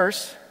 The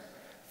nurse,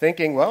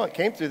 thinking, well, it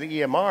came through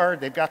the EMR,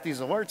 they've got these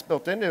alerts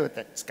built into it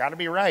that it's got to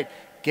be right,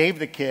 gave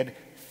the kid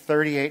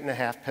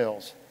 38.5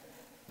 pills.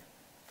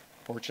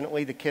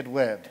 Fortunately, the kid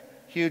lived.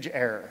 Huge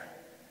error.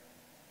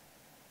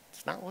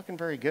 It's not looking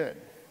very good.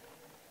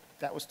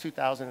 That was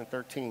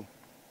 2013.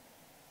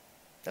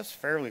 That's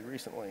fairly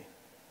recently.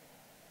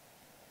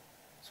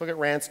 Let's look at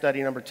RAND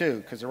study number 2,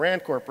 because the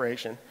RAND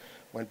Corporation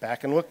went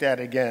back and looked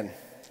at it again,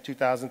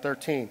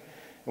 2013.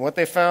 And what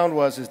they found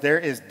was there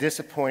is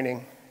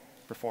disappointing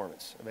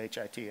performance of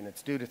HIT, and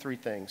it's due to 3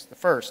 things. The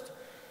first,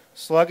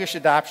 sluggish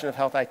adoption of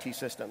health IT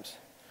systems.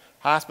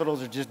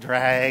 Hospitals are just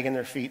dragging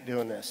their feet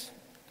doing this.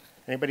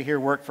 Anybody here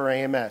work for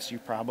AMS? You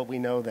probably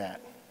know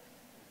that.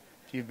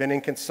 If you've been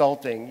in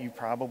consulting, you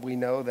probably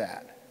know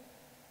that.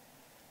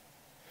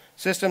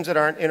 Systems that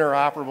aren't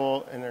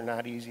interoperable and they're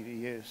not easy to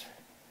use.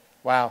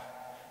 Wow.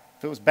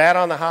 If it was bad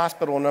on the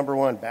hospital, number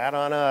 1, bad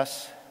on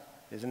us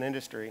as an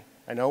industry.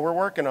 I know we're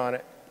working on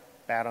it,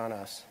 bad on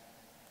us.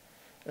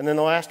 And then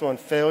the last one,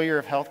 failure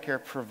of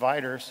healthcare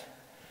providers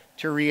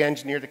to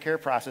re-engineer the care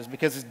process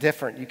because it's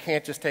different. You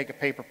can't just take a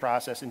paper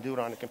process and do it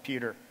on a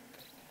computer.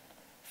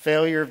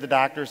 Failure of the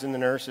doctors and the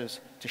nurses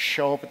to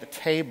show up at the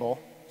table,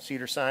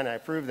 Cedars-Sinai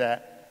proved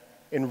that,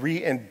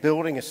 and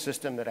building a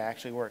system that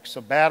actually works.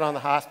 So bad on the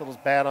hospitals,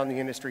 bad on the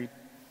industry,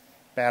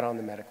 bad on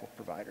the medical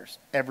providers.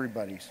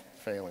 Everybody's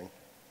failing.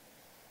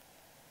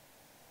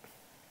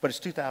 But it's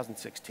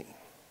 2016.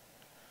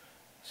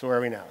 So where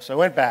are we now? So I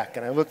went back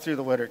and I looked through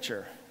the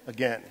literature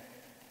again.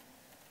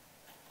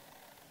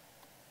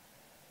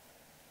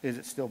 Is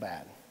it still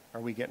bad? Are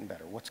we getting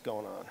better? What's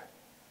going on?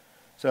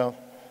 So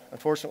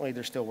unfortunately,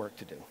 there's still work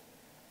to do.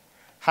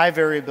 High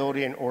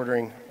variability in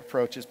ordering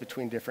approaches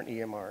between different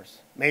EMRs.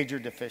 Major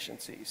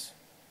deficiencies.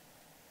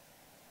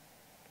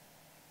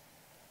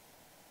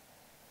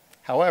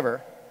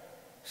 However,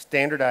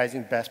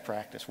 standardizing best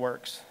practice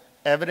works.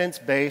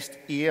 Evidence-based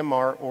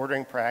EMR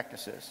ordering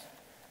practices.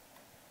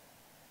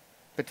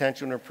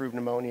 Potential to improve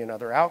pneumonia and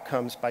other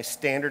outcomes by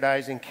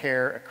standardizing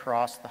care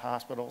across the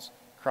hospitals,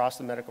 across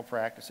the medical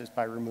practices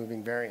by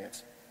removing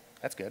variants.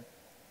 That's good.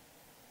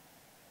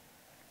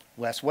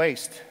 Less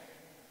waste.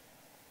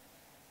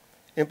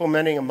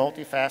 Implementing a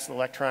multifaceted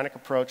electronic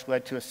approach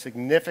led to a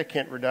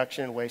significant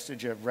reduction in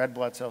wastage of red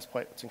blood cells,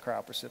 platelets, and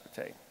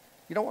cryoprecipitate.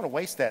 You don't want to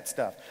waste that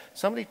stuff.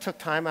 Somebody took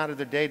time out of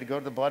their day to go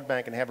to the blood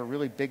bank and have a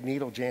really big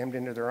needle jammed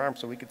into their arm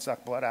so we could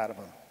suck blood out of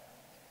them.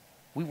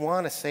 We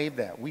want to save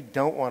that. We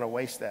don't want to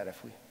waste that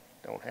if we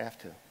don't have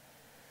to.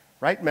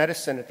 Right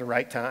medicine at the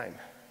right time.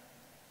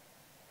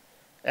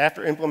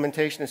 After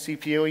implementation of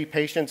CPOE,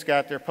 patients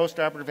got their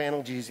postoperative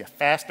analgesia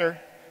faster,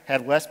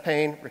 had less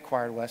pain,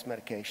 required less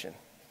medication.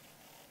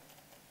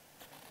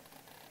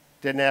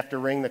 Didn't have to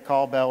ring the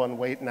call bell and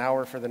wait an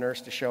hour for the nurse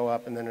to show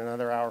up and then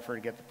another hour for her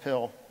to get the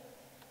pill.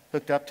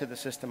 Hooked up to the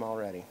system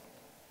already.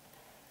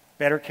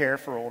 Better care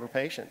for older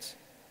patients.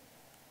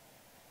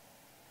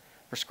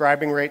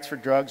 Prescribing rates for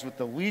drugs with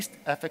the least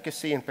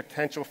efficacy and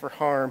potential for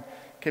harm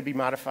could be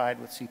modified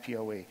with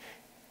CPOE.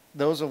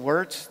 Those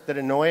alerts that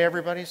annoy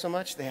everybody so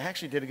much, they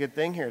actually did a good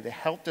thing here. They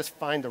helped us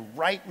find the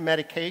right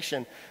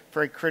medication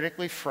for a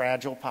critically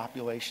fragile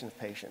population of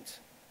patients.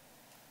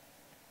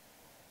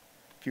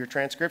 Fewer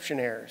transcription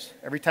errors.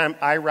 Every time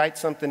I write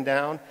something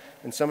down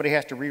and somebody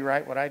has to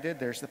rewrite what I did,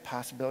 there's the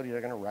possibility they're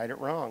going to write it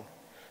wrong.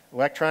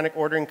 Electronic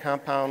ordering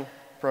compound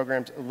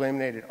programs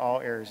eliminated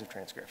all errors of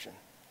transcription.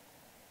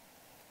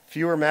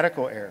 Fewer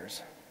medical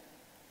errors.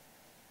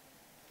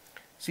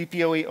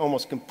 CPOE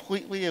almost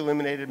completely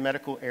eliminated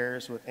medical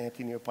errors with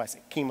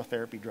anti-neoplastic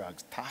chemotherapy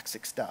drugs,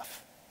 toxic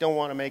stuff. Don't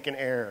want to make an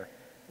error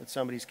with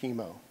somebody's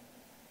chemo.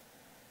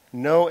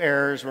 No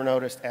errors were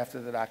noticed after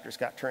the doctors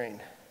got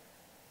trained.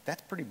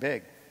 That's pretty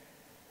big.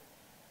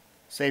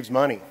 Saves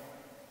money.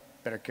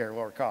 Better care,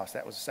 lower cost.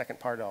 That was the second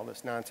part of all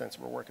this nonsense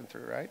we're working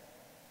through, right?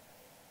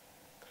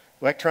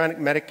 Electronic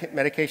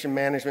medication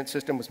management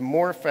system was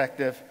more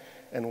effective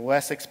and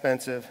less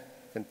expensive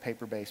than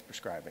paper-based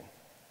prescribing.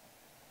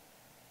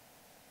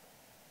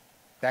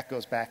 That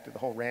goes back to the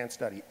whole RAND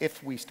study.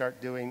 If we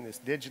start doing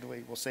this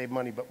digitally, we'll save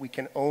money, but we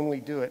can only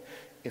do it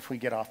if we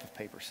get off of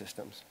paper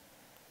systems.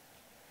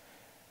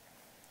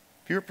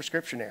 Fewer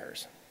prescription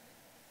errors.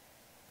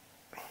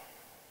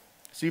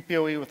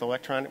 CPOE with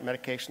electronic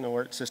medication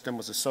alert system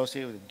was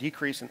associated with a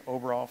decrease in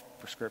overall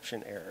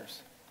prescription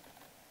errors.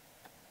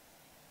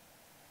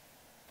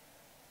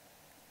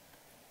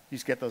 You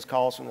used to get those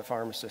calls from the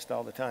pharmacist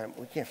all the time.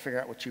 We can't figure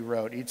out what you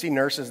wrote. You'd see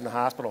nurses in the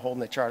hospital holding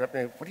the chart up,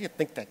 and what do you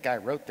think that guy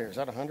wrote there? Is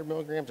that 100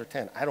 milligrams or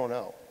 10? I don't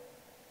know.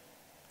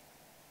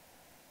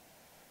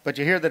 But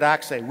you hear the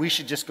doc say, we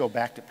should just go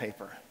back to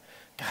paper.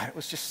 God, it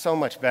was just so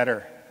much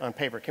better on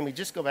paper. Can we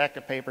just go back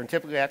to paper? And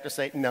typically I have to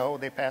say, no,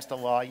 they passed a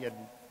law, you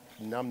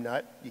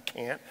numbnut, you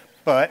can't.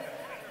 But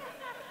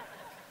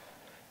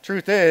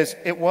truth is,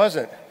 it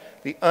wasn't.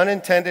 The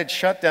unintended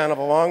shutdown of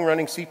a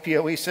long-running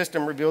CPOE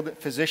system revealed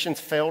that physicians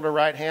failed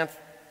to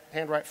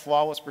handwrite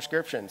flawless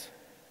prescriptions.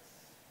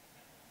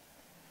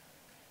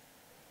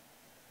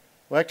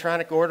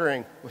 Electronic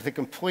ordering with a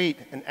complete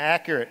and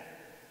accurate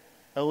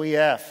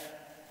OEF,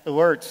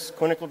 alerts,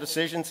 clinical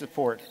decision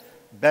support,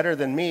 better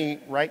than me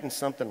writing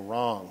something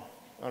wrong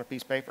on a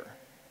piece of paper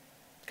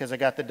because I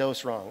got the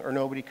dose wrong or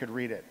nobody could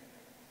read it.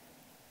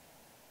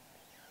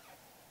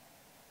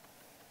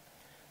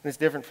 And it's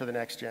different for the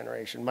next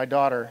generation. My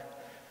daughter's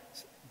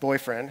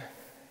boyfriend,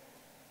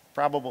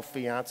 probable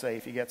fiance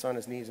if he gets on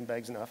his knees and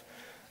begs enough,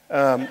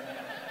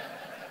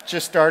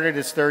 just started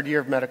his third year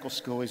of medical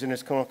school. He's in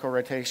his clinical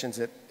rotations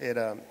at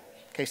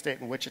K-State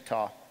in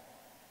Wichita.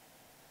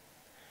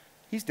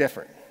 He's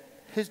different.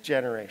 His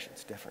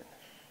generation's different.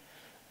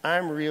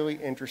 I'm really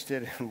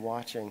interested in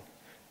watching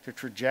the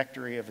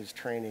trajectory of his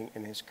training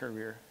and his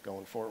career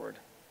going forward.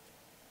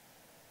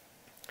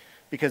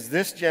 Because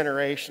this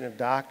generation of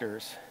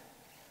doctors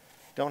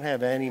don't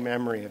have any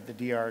memory of the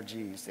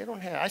DRGs. They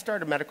don't have. I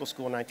started medical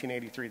school in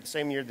 1983, the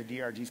same year the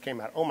DRGs came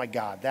out. Oh my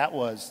God, that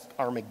was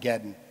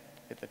Armageddon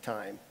at the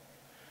time.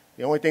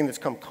 The only thing that's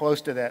come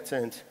close to that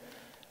since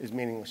is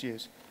meaningless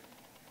use.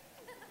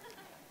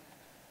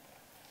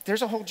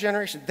 There's a whole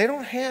generation. They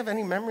don't have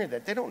any memory of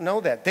that. They don't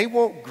know that. They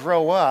won't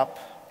grow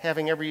up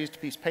having ever used a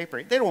piece of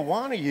paper. They don't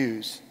want to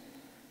use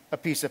a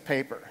piece of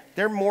paper.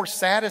 They're more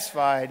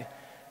satisfied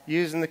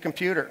using the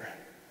computer.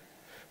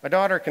 My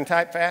daughter can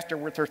type faster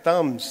with her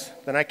thumbs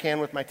than I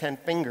can with my 10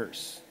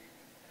 fingers.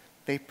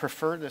 They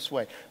prefer this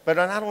way. But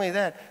not only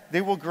that,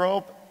 they will grow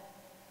up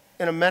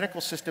in a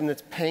medical system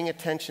that's paying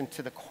attention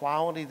to the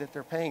quality that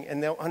they're paying,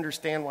 and they'll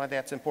understand why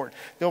that's important.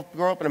 They'll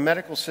grow up in a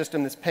medical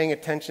system that's paying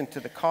attention to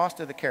the cost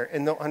of the care,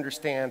 and they'll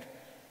understand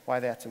why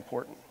that's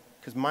important,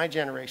 because my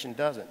generation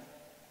doesn't.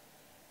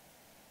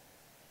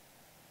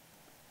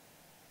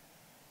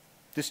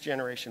 This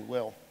generation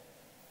will.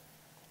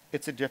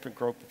 It's a different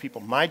group of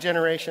people. My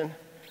generation,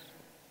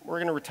 we're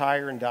going to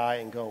retire and die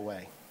and go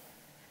away.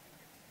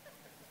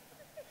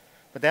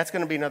 But that's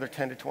going to be another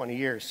 10 to 20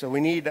 years. So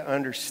we need to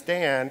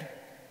understand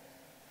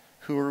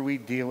who are we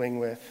dealing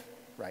with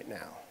right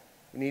now.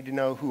 We need to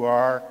know who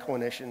our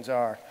clinicians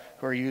are,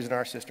 who are using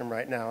our system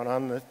right now. And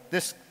on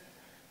this,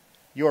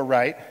 you're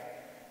right.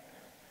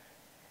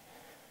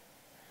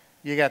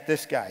 You got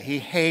this guy. He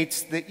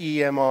hates the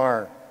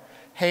EMR.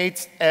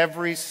 Hates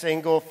every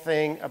single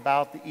thing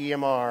about the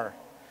EMR.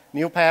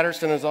 Neil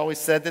Patterson has always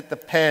said that the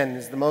pen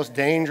is the most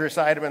dangerous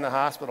item in the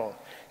hospital.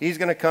 He's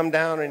going to come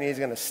down and he's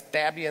going to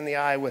stab you in the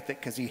eye with it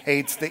because he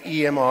hates the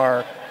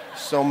EMR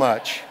so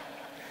much.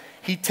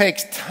 He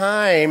takes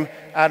time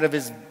out of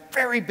his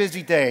very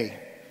busy day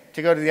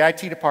to go to the IT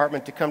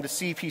department, to come to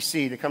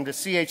CPC, to come to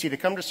CHE, to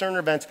come to certain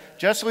events,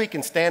 just so he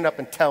can stand up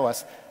and tell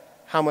us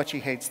how much he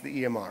hates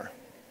the EMR.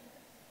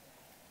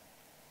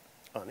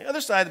 On the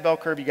other side of the bell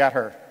curve, you got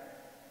her.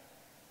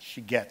 She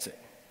gets it.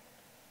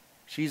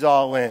 She's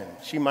all in.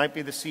 She might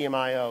be the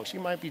CMIO. She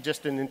might be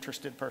just an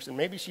interested person.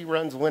 Maybe she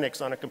runs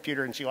Linux on a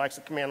computer and she likes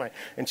the command line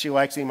and she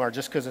likes EMR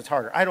just because it's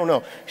harder. I don't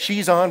know.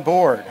 She's on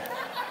board.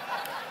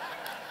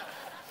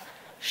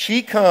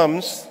 She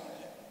comes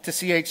to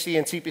CHC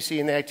and CPC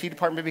in the IT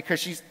department because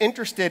she's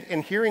interested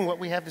in hearing what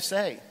we have to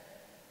say.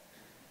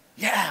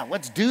 Yeah,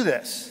 let's do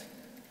this.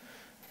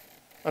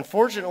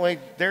 Unfortunately,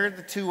 they're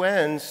the two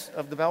ends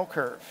of the bell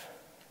curve.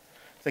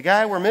 The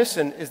guy we're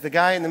missing is the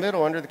guy in the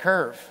middle under the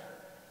curve.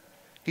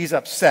 He's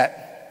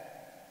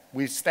upset.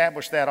 We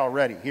established that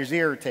already. He's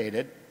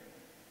irritated.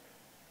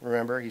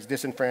 Remember, he's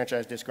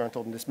disenfranchised,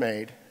 disgruntled, and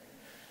dismayed.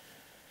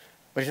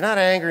 But he's not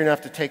angry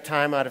enough to take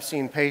time out of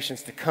seeing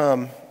patients to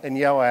come and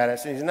yell at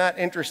us. And he's not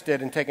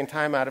interested in taking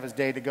time out of his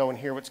day to go and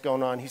hear what's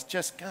going on. He's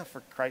just, God,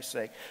 for Christ's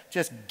sake,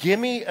 just give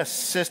me a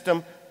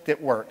system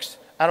that works.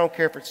 I don't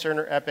care if it's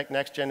Cerner, Epic,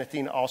 NextGen,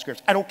 Athena,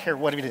 Allscripts. I don't care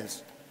what it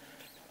is.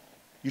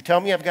 You tell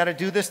me I've got to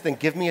do this, then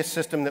give me a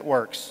system that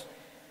works.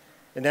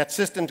 And that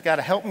system's got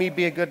to help me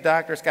be a good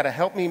doctor. It's got to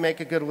help me make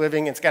a good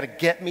living. And it's got to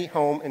get me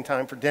home in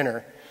time for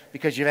dinner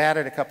because you've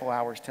added a couple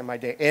hours to my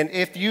day. And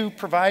if you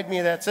provide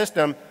me that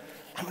system,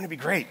 I'm going to be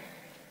great.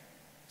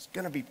 It's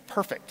going to be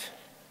perfect.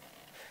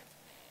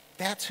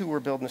 That's who we're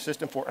building the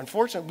system for.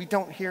 Unfortunately, we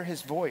don't hear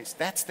his voice.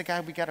 That's the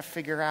guy we got to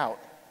figure out.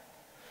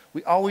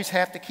 We always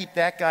have to keep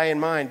that guy in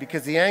mind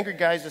because the angry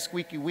guy's a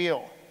squeaky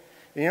wheel.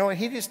 And you know what?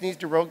 He just needs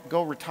to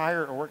go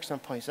retire or work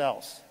someplace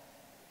else.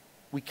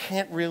 We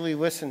can't really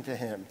listen to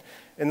him.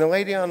 And the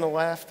lady on the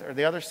left or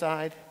the other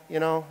side, you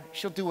know,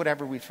 she'll do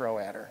whatever we throw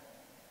at her.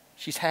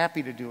 She's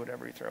happy to do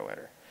whatever we throw at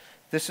her.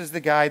 This is the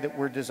guy that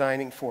we're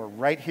designing for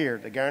right here,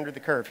 the guy under the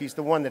curve. He's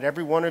the one that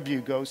every one of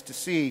you goes to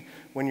see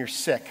when you're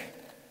sick.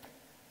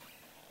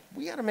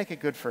 We got to make it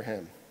good for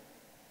him.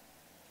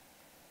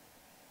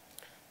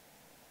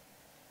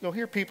 You'll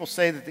hear people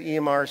say that the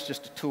EMR is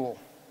just a tool.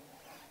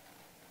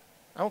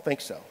 I don't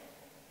think so.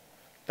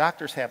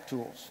 Doctors have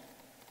tools.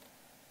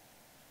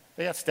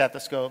 They got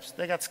stethoscopes,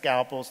 they got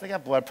scalpels, they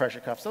got blood pressure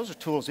cuffs. Those are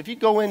tools. If you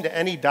go into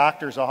any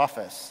doctor's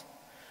office,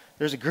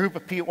 there's a group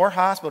of people, or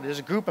hospital, there's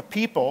a group of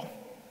people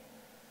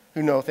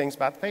who know things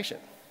about the patient,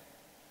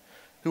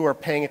 who are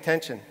paying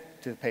attention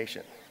to the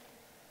patient,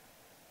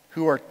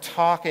 who are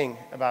talking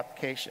about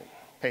the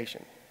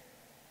patient,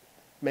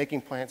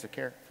 making plans of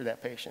care for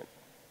that patient.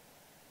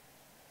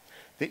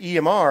 The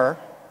EMR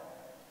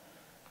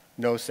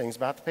knows things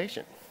about the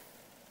patient.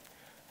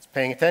 It's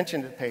paying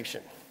attention to the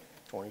patient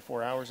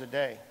 24 hours a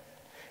day.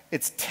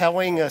 It's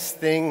telling us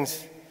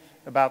things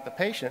about the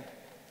patient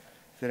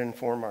that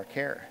inform our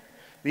care.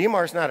 The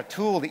EMR is not a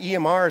tool. The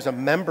EMR is a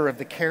member of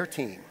the care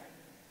team.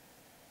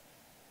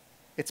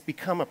 It's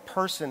become a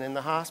person in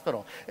the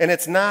hospital. And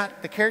it's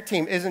not, the care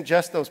team isn't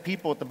just those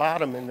people at the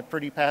bottom in the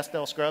pretty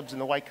pastel scrubs and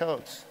the white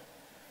coats.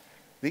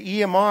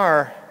 The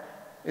EMR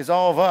is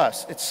all of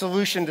us. It's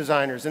solution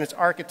designers and it's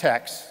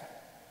architects.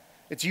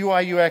 It's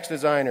UI UX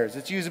designers,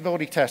 it's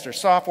usability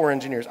testers, software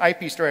engineers,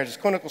 IP strategists,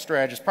 clinical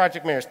strategists,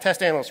 project managers,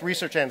 test analysts,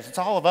 research analysts. It's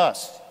all of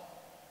us.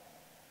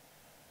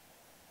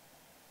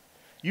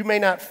 You may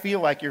not feel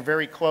like you're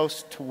very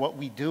close to what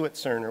we do at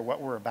Cerner,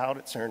 what we're about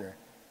at Cerner.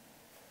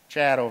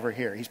 Chad over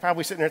here, he's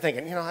probably sitting there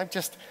thinking, you know,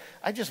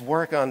 I just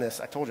work on this.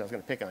 I told you I was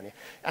going to pick on you.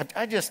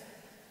 I just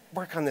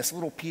work on this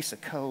little piece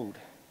of code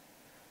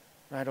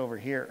right over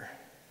here.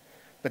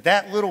 But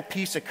that little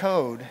piece of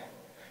code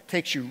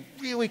takes you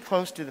really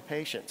close to the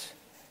patients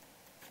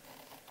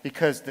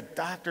because the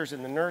doctors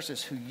and the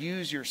nurses who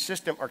use your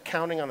system are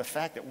counting on the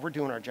fact that we're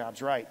doing our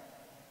jobs right.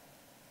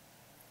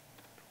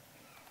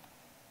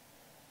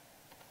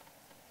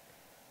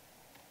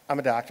 I'm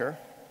a doctor,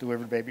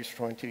 delivered babies for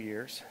 22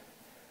 years.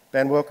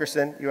 Ben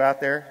Wilkerson, you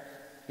out there?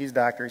 He's a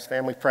doctor, he's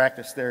family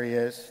practice, there he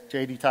is.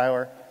 J.D.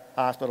 Tyler,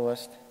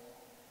 hospitalist.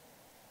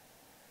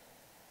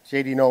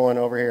 J.D. Nolan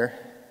over here,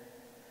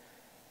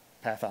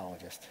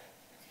 pathologist.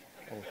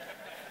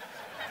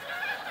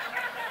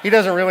 He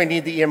doesn't really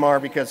need the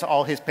EMR because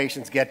all his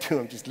patients get to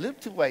him just a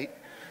little too late.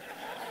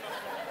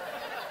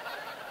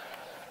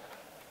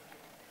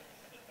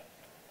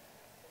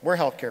 We're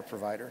healthcare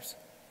providers.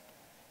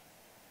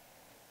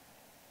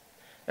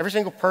 Every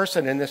single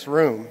person in this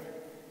room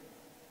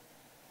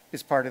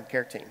is part of the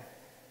care team.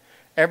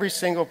 Every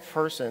single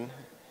person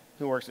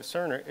who works at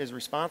Cerner is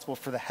responsible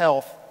for the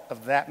health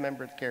of that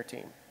member of the care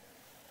team.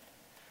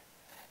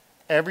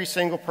 Every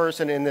single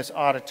person in this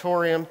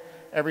auditorium,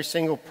 every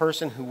single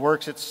person who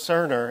works at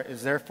Cerner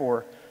is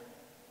therefore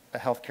a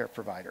healthcare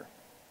provider.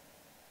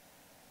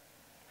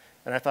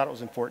 And I thought it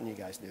was important you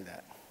guys knew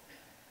that.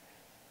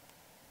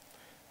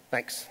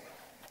 Thanks.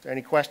 Are there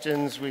any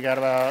questions? We got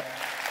about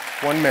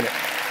 1 minute.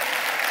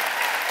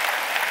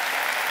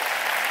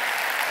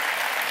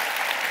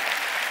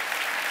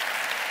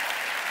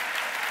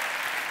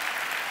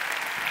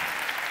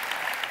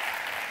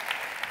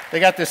 They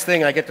got this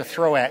thing I get to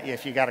throw at you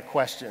if you got a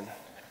question.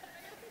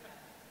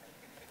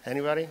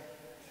 Anybody?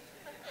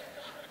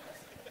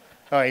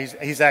 Oh, he's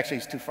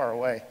too far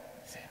away.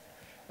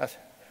 I was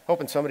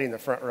hoping somebody in the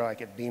front row I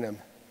could bean him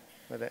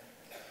with it.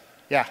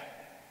 Yeah.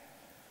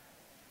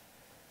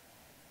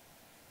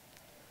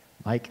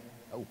 Mike?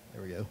 Oh,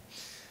 there we go.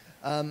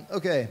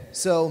 Okay,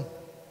 so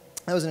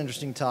that was an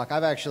interesting talk.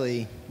 I've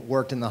actually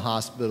worked in the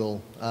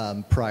hospital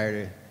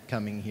prior to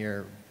coming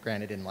here,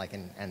 granted in like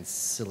an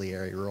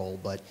ancillary role,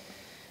 but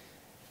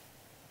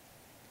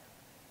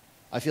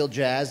I feel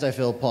jazzed, I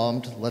feel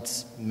pumped.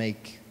 Let's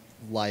make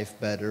life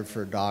better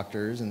for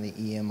doctors and the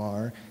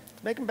EMR.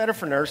 Make them better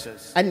for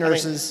nurses. And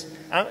nurses.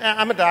 I mean,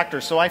 I'm a doctor,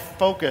 so I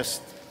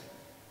focused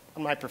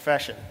on my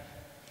profession.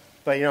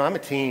 But, you know, I'm a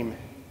team,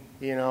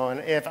 you know, and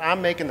if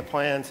I'm making the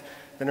plans,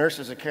 the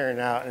nurses are carrying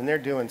out, and they're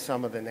doing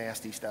some of the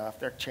nasty stuff.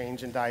 They're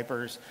changing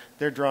diapers,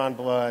 they're drawing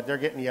blood, they're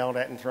getting yelled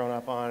at and thrown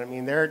up on. I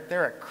mean, they're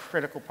a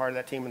critical part of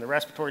that team, and the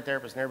respiratory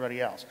therapists and everybody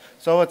else.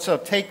 So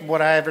take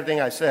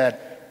everything I said,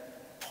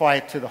 apply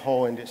it to the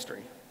whole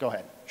industry. Go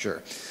ahead.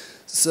 Sure.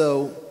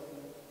 So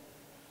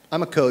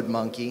I'm a code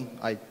monkey.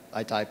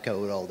 I type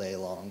code all day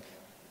long.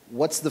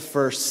 What's the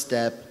first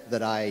step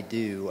that I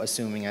do,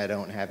 assuming I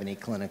don't have any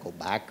clinical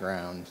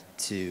background,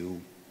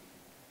 to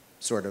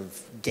sort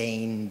of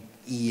gain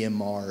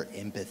EMR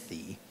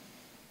empathy?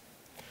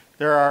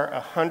 There are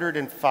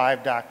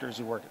 105 doctors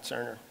who work at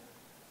Cerner.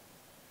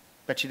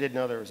 Bet you didn't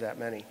know there was that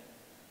many.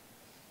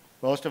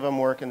 Most of them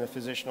work in the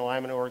physician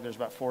alignment org. There's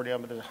about 40 of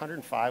them, but there's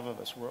 105 of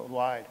us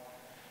worldwide.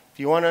 If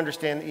you want to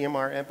understand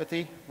EMR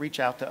empathy, reach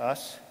out to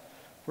us.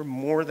 We're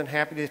more than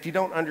happy to. If you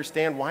don't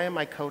understand, why am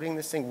I coding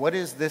this thing? What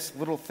is this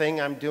little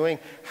thing I'm doing?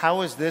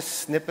 How is this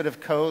snippet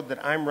of code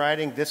that I'm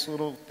writing, this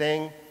little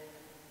thing?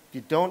 If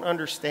you don't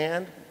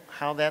understand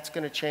how that's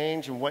going to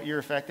change and what your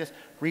effect is,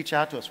 reach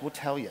out to us. We'll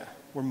tell you.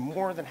 We're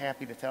more than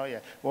happy to tell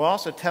you. We'll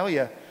also tell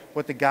you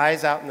what the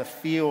guys out in the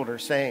field are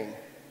saying,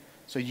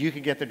 so you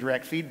can get the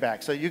direct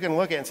feedback. So you can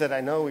look at it and say,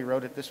 I know we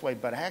wrote it this way,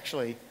 but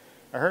actually,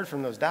 I heard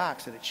from those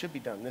docs that it should be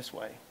done this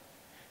way.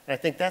 And I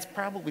think that's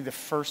probably the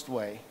first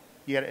way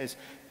you got to is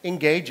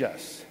engage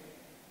us.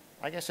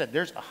 Like I said,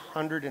 there's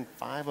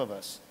 105 of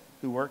us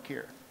who work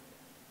here.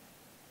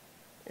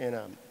 And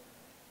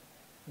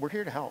we're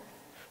here to help.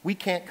 We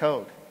can't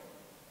code.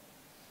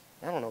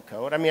 I don't know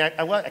code. I mean,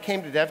 I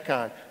came to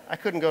DevCon. I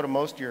couldn't go to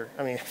most of your,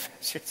 I mean,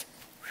 it's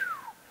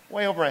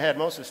way over my head,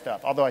 most of the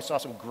stuff. Although I saw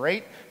some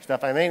great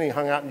stuff. I mainly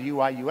hung out in the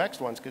UI,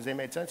 UX ones because they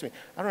made sense to me.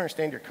 I don't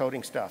understand your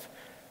coding stuff.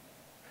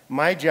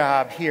 My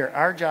job here,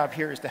 our job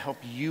here is to help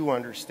you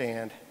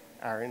understand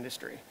our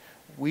industry.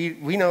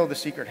 We know the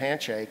secret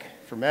handshake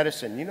for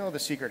medicine. You know the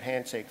secret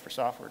handshake for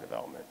software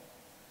development.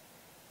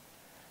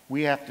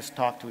 We have to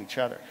talk to each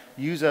other.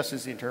 Use us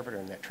as the interpreter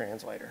and that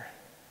translator.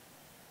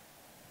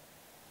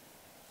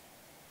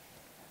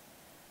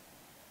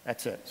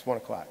 That's it. It's 1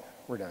 o'clock.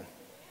 We're done.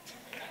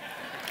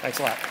 Thanks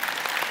a lot.